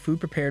Su-hung try food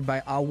prepared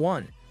by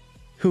Ah-won,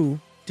 who,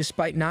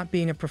 despite not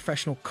being a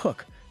professional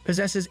cook,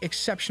 possesses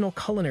exceptional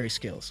culinary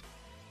skills.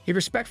 He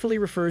respectfully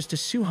refers to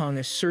Su-hung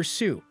as Sir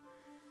Su.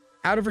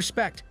 Out of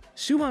respect,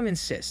 Su-hung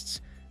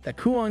insists that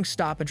Huang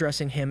stop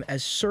addressing him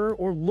as Sir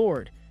or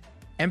Lord,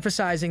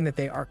 emphasizing that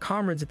they are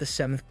comrades at the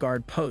 7th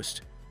Guard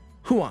Post.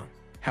 Huang,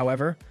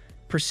 however,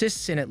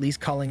 persists in at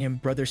least calling him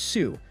Brother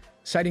Su,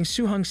 citing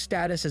Su-hung's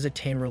status as a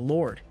Tamer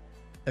Lord.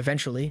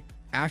 Eventually,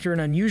 after an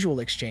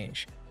unusual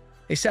exchange,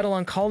 they settle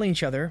on calling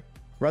each other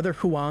Brother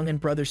Huang and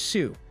Brother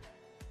Su.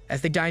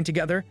 As they dine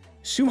together,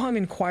 Su-hung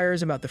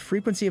inquires about the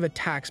frequency of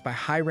attacks by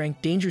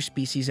high-ranked danger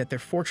species at their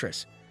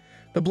fortress.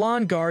 The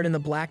blonde guard in the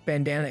black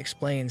bandana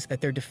explains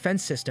that their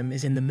defense system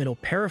is in the middle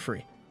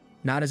periphery,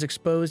 not as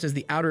exposed as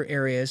the outer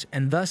areas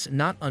and thus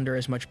not under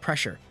as much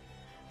pressure.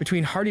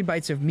 Between hearty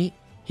bites of meat,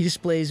 he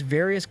displays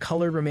various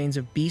colored remains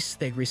of beasts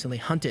they've recently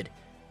hunted,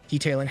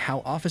 detailing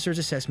how officers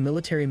assess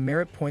military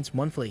merit points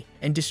monthly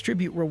and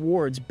distribute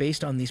rewards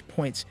based on these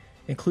points,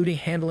 including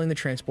handling the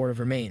transport of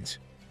remains.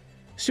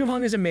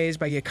 Su-hung is amazed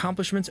by the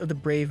accomplishments of the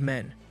brave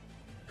men,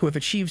 who have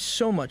achieved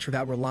so much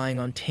without relying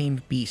on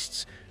tamed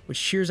beasts,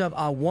 which cheers up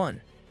Ah-won,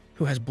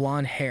 who has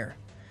blonde hair.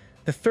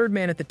 The third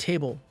man at the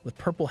table, with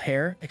purple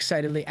hair,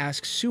 excitedly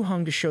asks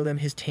Su-hung to show them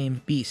his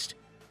tamed beast.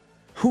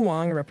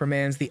 Huang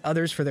reprimands the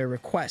others for their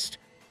request,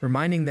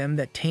 reminding them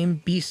that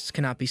tamed beasts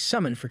cannot be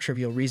summoned for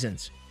trivial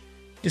reasons.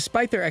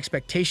 Despite their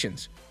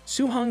expectations,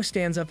 Su-hung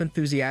stands up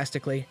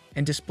enthusiastically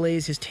and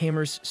displays his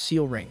Tamer's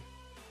seal ring.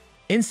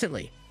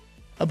 Instantly,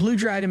 a blue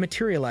dragon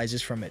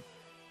materializes from it.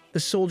 The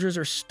soldiers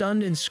are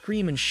stunned and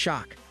scream in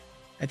shock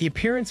at the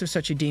appearance of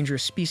such a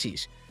dangerous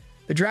species.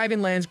 The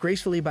dragon lands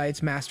gracefully by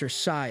its master's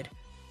side,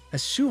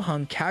 as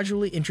Su-hung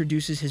casually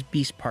introduces his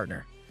beast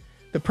partner.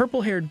 The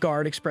purple-haired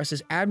guard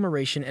expresses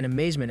admiration and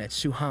amazement at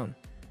Su-hung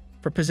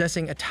for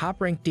possessing a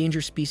top-ranked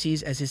danger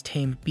species as his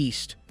tamed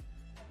beast.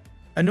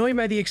 Annoyed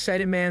by the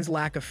excited man's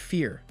lack of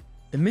fear,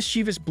 the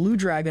mischievous blue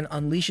dragon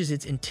unleashes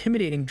its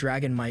intimidating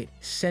dragon might,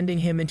 sending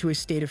him into a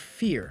state of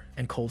fear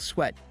and cold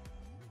sweat.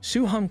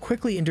 Su-hung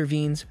quickly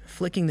intervenes,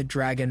 flicking the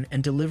dragon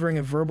and delivering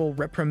a verbal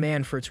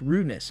reprimand for its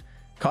rudeness,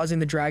 causing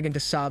the dragon to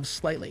sob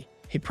slightly.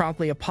 He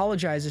promptly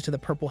apologizes to the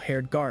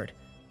purple-haired guard,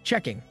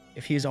 checking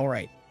if he is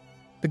alright.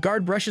 The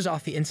guard brushes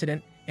off the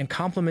incident and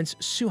compliments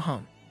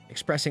Su-hung,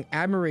 expressing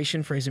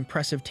admiration for his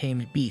impressive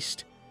tamed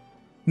beast.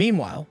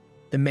 Meanwhile,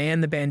 the man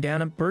in the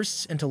bandana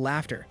bursts into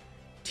laughter,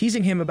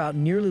 teasing him about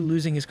nearly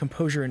losing his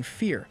composure in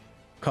fear,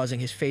 causing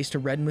his face to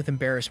redden with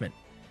embarrassment.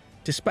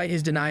 Despite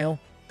his denial,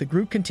 the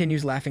group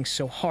continues laughing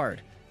so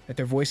hard that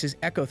their voices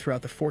echo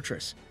throughout the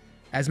fortress.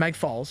 As night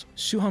falls,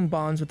 Su-hung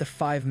bonds with the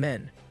 5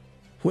 men,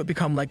 who have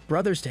become like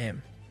brothers to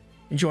him,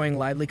 enjoying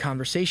lively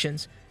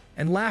conversations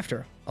and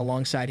laughter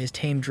alongside his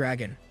tamed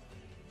dragon.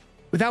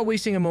 Without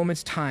wasting a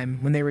moment's time,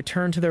 when they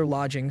return to their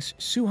lodgings,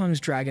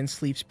 Su-hung's dragon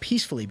sleeps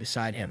peacefully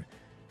beside him,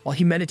 while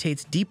he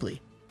meditates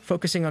deeply,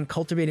 focusing on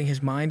cultivating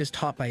his mind as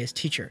taught by his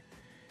teacher.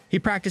 He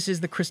practices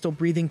the crystal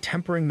breathing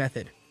tempering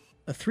method,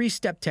 a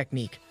 3-step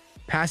technique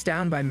passed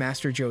down by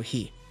Master Jo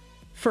Hee.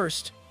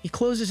 First, he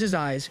closes his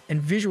eyes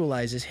and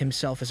visualizes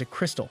himself as a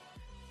crystal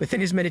within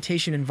his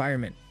meditation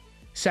environment.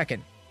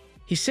 Second,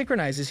 he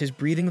synchronizes his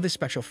breathing with a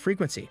special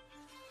frequency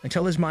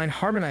until his mind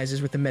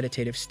harmonizes with the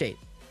meditative state.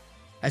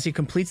 As he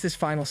completes this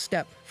final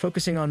step,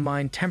 focusing on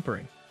mind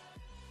tempering,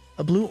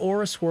 a blue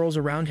aura swirls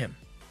around him,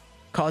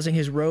 causing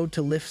his robe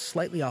to lift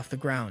slightly off the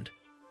ground.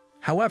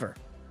 However,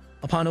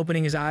 upon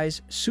opening his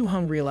eyes,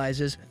 Su-hung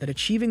realizes that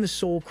achieving the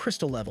soul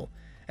crystal level,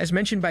 as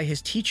mentioned by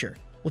his teacher,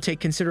 will take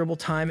considerable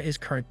time at his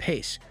current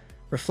pace.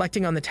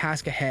 Reflecting on the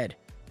task ahead,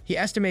 he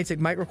estimates it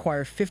might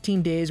require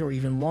 15 days or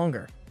even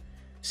longer.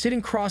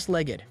 Sitting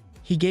cross-legged,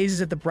 he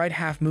gazes at the bright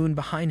half-moon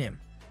behind him,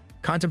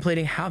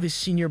 Contemplating how his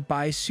senior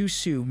Bai Su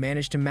Su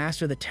managed to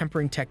master the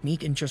tempering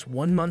technique in just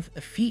 1 month,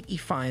 a feat he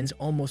finds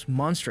almost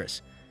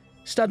monstrous.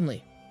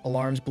 Suddenly,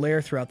 alarms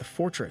blare throughout the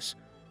fortress,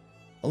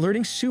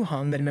 alerting Su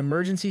Hong that an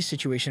emergency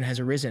situation has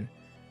arisen.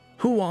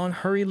 Huang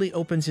hurriedly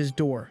opens his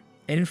door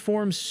and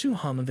informs Su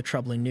Hong of the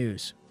troubling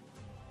news.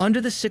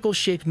 Under the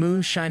sickle-shaped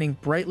moon shining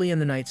brightly in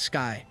the night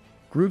sky,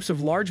 groups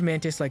of large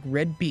mantis-like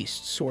red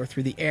beasts soar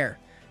through the air,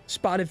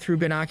 spotted through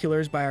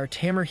binoculars by our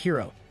Tamer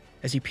hero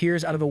as he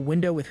peers out of a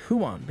window with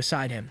Huang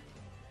beside him.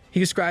 He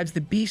describes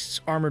the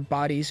beasts' armored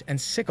bodies and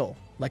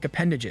sickle-like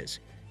appendages,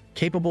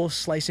 capable of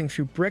slicing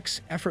through bricks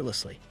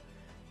effortlessly.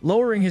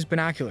 Lowering his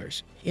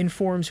binoculars, he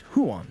informs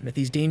Huang that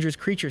these dangerous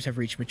creatures have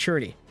reached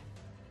maturity.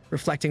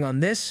 Reflecting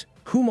on this,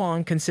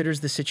 Huang considers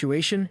the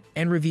situation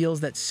and reveals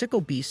that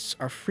sickle beasts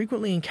are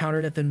frequently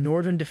encountered at the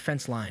northern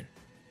defense line.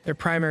 Their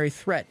primary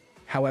threat,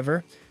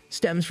 however,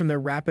 stems from their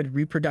rapid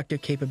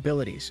reproductive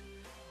capabilities.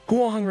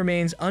 Huang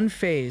remains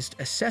unfazed,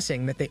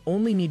 assessing that they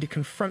only need to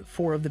confront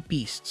 4 of the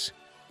beasts.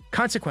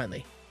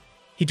 Consequently,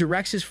 he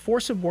directs his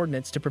 4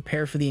 subordinates to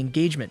prepare for the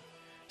engagement.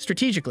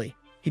 Strategically,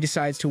 he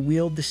decides to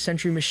wield the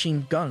sentry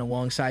machine gun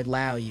alongside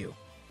Lao Yu,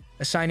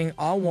 assigning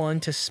Ah Wan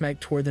to snipe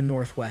toward the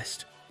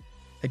northwest.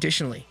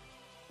 Additionally,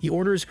 he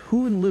orders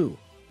Hu and Lu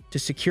to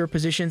secure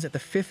positions at the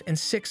 5th and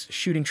 6th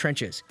shooting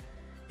trenches.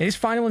 In his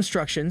final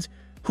instructions,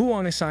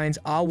 Huang assigns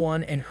Ah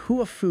Wan and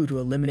Hua Fu to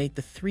eliminate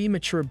the 3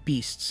 mature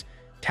beasts,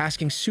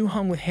 tasking Su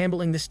Hong with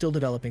handling the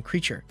still-developing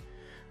creature.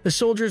 The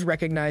soldiers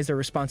recognize their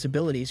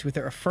responsibilities with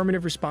their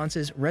affirmative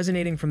responses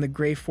resonating from the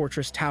Grey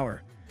Fortress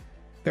Tower.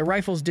 Their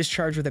rifles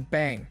discharge with a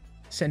bang,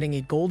 sending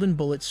a golden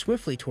bullet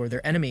swiftly toward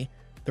their enemy,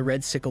 the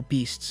red sickle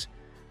beasts.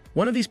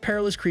 One of these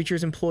perilous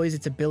creatures employs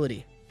its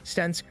ability,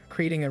 Stents,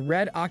 creating a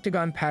red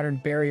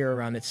octagon-patterned barrier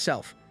around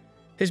itself.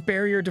 This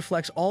barrier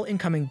deflects all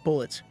incoming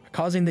bullets,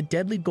 causing the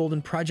deadly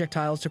golden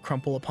projectiles to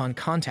crumple upon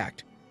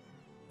contact.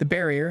 The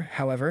barrier,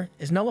 however,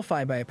 is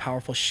nullified by a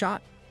powerful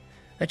shot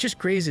that just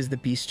grazes the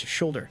beast's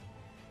shoulder.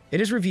 It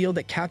is revealed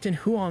that Captain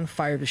Huang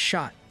fired a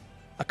shot,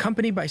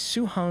 accompanied by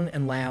Su Hong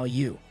and Lao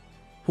Yu,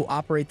 who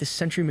operate the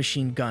sentry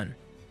machine gun.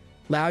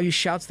 Lao Yu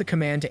shouts the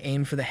command to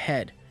aim for the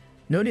head,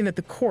 noting that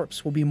the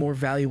corpse will be more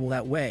valuable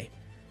that way.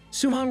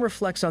 Su Hong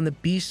reflects on the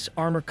beast's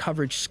armor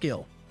coverage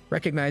skill,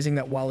 recognizing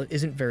that while it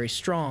isn't very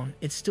strong,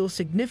 it still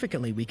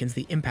significantly weakens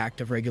the impact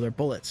of regular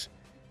bullets.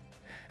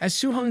 As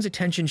Su Hong's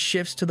attention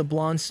shifts to the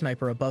blonde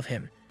sniper above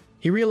him,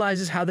 he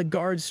realizes how the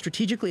guards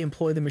strategically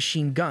employ the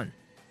machine gun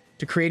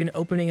to create an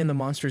opening in the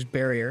monster's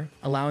barrier,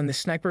 allowing the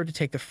sniper to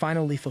take the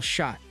final lethal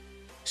shot.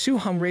 Su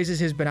Hong raises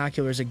his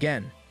binoculars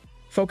again,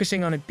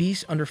 focusing on a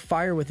beast under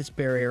fire with its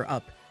barrier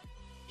up.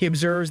 He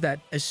observes that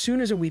as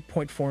soon as a weak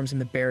point forms in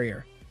the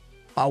barrier,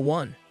 Ah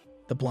Wan,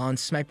 the blonde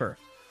sniper,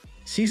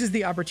 seizes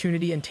the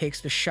opportunity and takes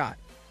the shot,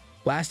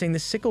 blasting the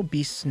sickle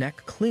beast's neck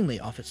cleanly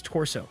off its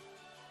torso.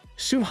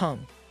 Su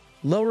Hong,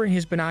 lowering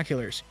his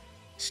binoculars,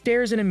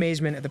 stares in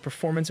amazement at the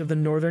performance of the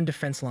northern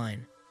defense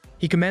line.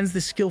 He commends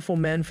the skillful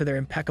men for their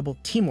impeccable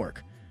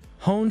teamwork,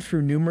 honed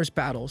through numerous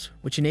battles,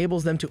 which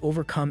enables them to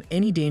overcome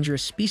any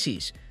dangerous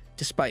species,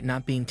 despite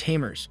not being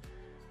tamers.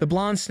 The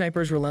blonde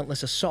sniper's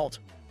relentless assault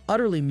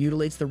utterly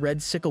mutilates the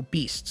red sickle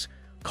beasts,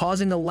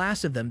 causing the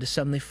last of them to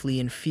suddenly flee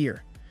in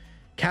fear.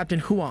 Captain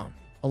Huang,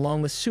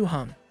 along with Su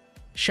Hong,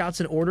 shouts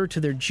an order to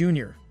their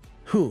junior,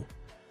 who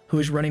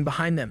is running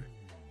behind them,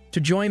 to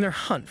join their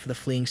hunt for the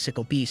fleeing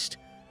sickle beast.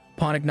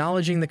 Upon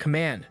acknowledging the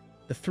command,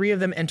 the 3 of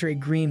them enter a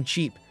green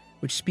jeep,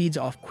 which speeds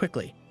off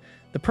quickly.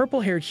 The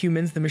purple-haired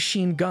humans the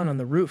machine gun on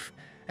the roof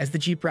as the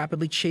jeep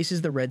rapidly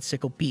chases the red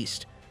sickle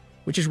beast,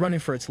 which is running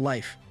for its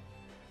life.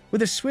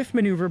 With a swift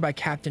maneuver by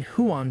Captain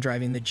Huang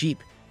driving the jeep,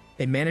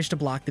 they manage to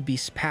block the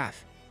beast's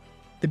path.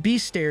 The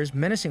beast stares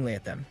menacingly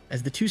at them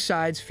as the 2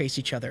 sides face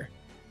each other.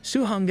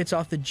 Su Hong gets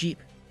off the jeep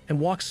and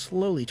walks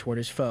slowly toward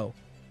his foe.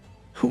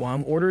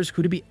 Huang orders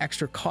Hu to be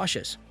extra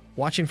cautious,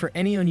 watching for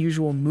any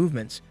unusual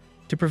movements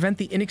to prevent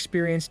the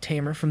inexperienced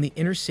Tamer from the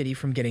inner city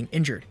from getting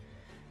injured.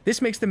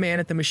 This makes the man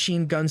at the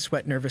machine gun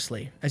sweat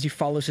nervously as he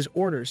follows his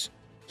orders,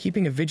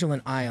 keeping a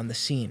vigilant eye on the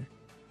scene.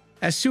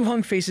 As Su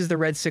Hong faces the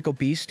red sickle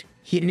beast,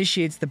 he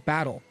initiates the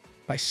battle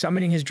by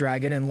summoning his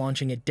dragon and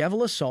launching a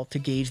devil assault to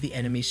gauge the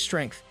enemy's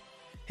strength.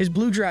 His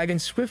blue dragon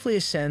swiftly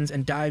ascends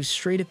and dives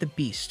straight at the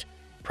beast,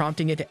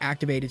 prompting it to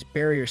activate its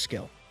barrier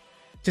skill.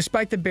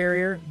 Despite the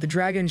barrier, the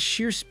dragon's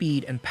sheer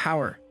speed and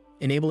power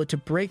enable it to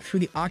break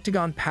through the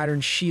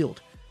octagon-patterned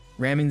shield,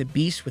 ramming the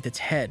beast with its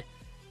head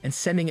and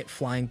sending it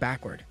flying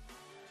backward.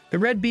 The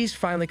red beast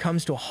finally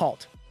comes to a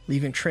halt,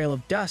 leaving a trail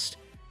of dust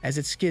as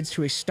it skids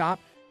to a stop,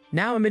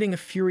 now emitting a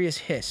furious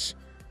hiss.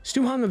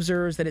 Su Hong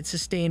observes that it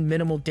sustained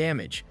minimal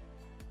damage,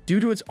 due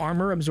to its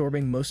armor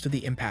absorbing most of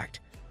the impact.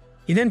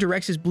 He then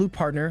directs his blue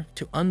partner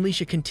to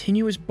unleash a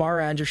continuous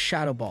barrage of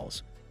shadow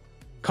balls,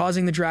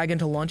 causing the dragon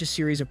to launch a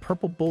series of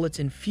purple bullets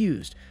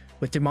infused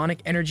with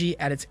demonic energy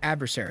at its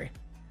adversary.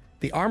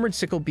 The armored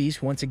sickle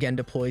beast once again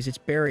deploys its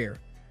barrier,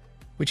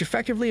 which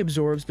effectively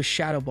absorbs the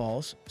shadow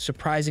balls,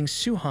 surprising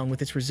Su Hong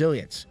with its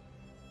resilience.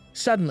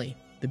 Suddenly,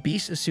 the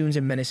beast assumes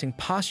a menacing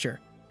posture,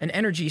 and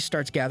energy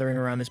starts gathering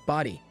around its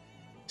body.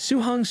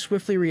 Su-hung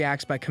swiftly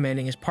reacts by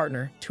commanding his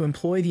partner to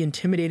employ the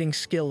intimidating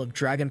skill of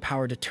dragon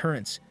power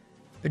deterrence.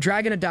 The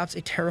dragon adopts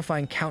a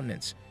terrifying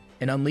countenance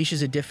and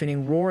unleashes a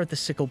deafening roar at the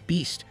sickle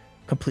beast,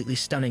 completely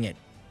stunning it.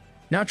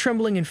 Now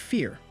trembling in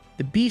fear,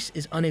 the beast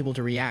is unable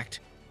to react.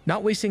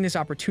 Not wasting this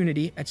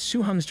opportunity, at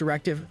Su-hung's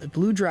directive, the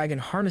blue dragon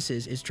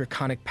harnesses its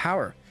draconic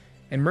power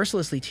and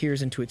mercilessly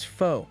tears into its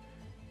foe,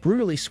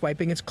 brutally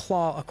swiping its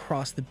claw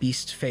across the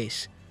beast's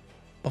face.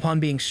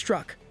 Upon being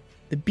struck,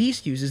 the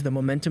beast uses the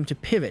momentum to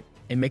pivot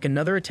and make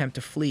another attempt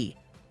to flee,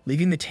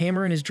 leaving the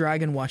tamer and his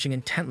dragon watching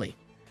intently.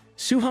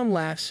 Su-hung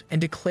laughs and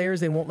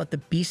declares they won't let the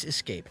beast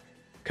escape,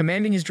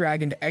 commanding his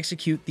dragon to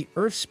execute the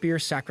Earth Spear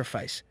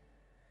sacrifice.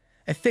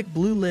 A thick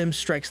blue limb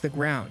strikes the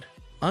ground,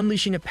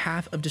 unleashing a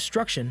path of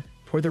destruction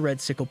toward the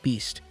red sickle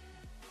beast.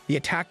 The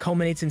attack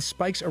culminates in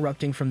spikes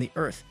erupting from the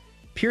earth,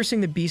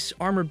 piercing the beast's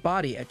armored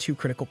body at 2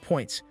 critical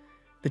points.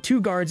 The 2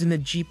 guards in the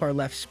jeep are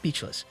left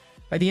speechless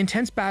by the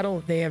intense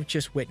battle they have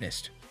just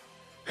witnessed.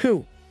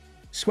 Hu,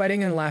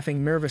 sweating and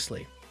laughing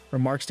nervously,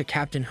 remarks to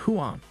Captain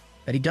Huang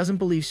that he doesn't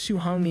believe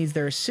Su-hung needs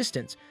their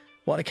assistance,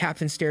 while the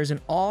captain stares in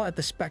awe at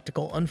the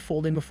spectacle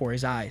unfolding before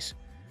his eyes.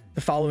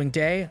 The following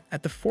day,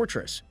 at the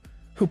fortress,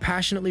 Hu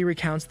passionately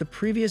recounts the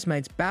previous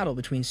night's battle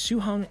between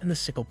Su-hung and the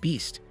sickle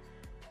beast.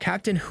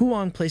 Captain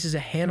Huang places a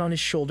hand on his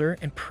shoulder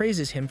and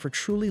praises him for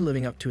truly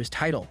living up to his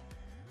title.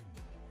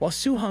 While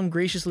Su-hung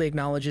graciously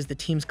acknowledges the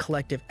team's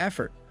collective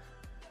effort,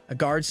 a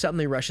guard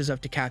suddenly rushes up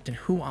to Captain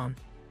Huang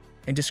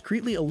and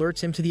discreetly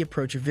alerts him to the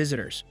approach of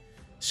visitors.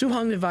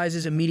 Su-hung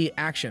advises immediate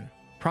action,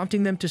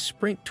 prompting them to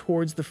sprint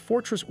towards the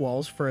fortress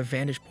walls for a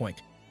vantage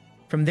point.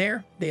 From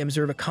there, they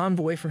observe a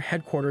convoy from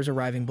headquarters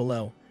arriving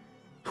below.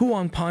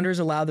 Huang ponders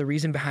aloud the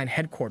reason behind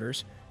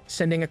headquarters,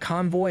 sending a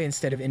convoy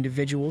instead of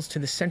individuals to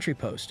the sentry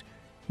post,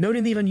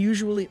 noting the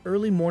unusually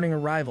early morning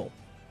arrival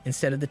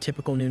instead of the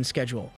typical noon schedule.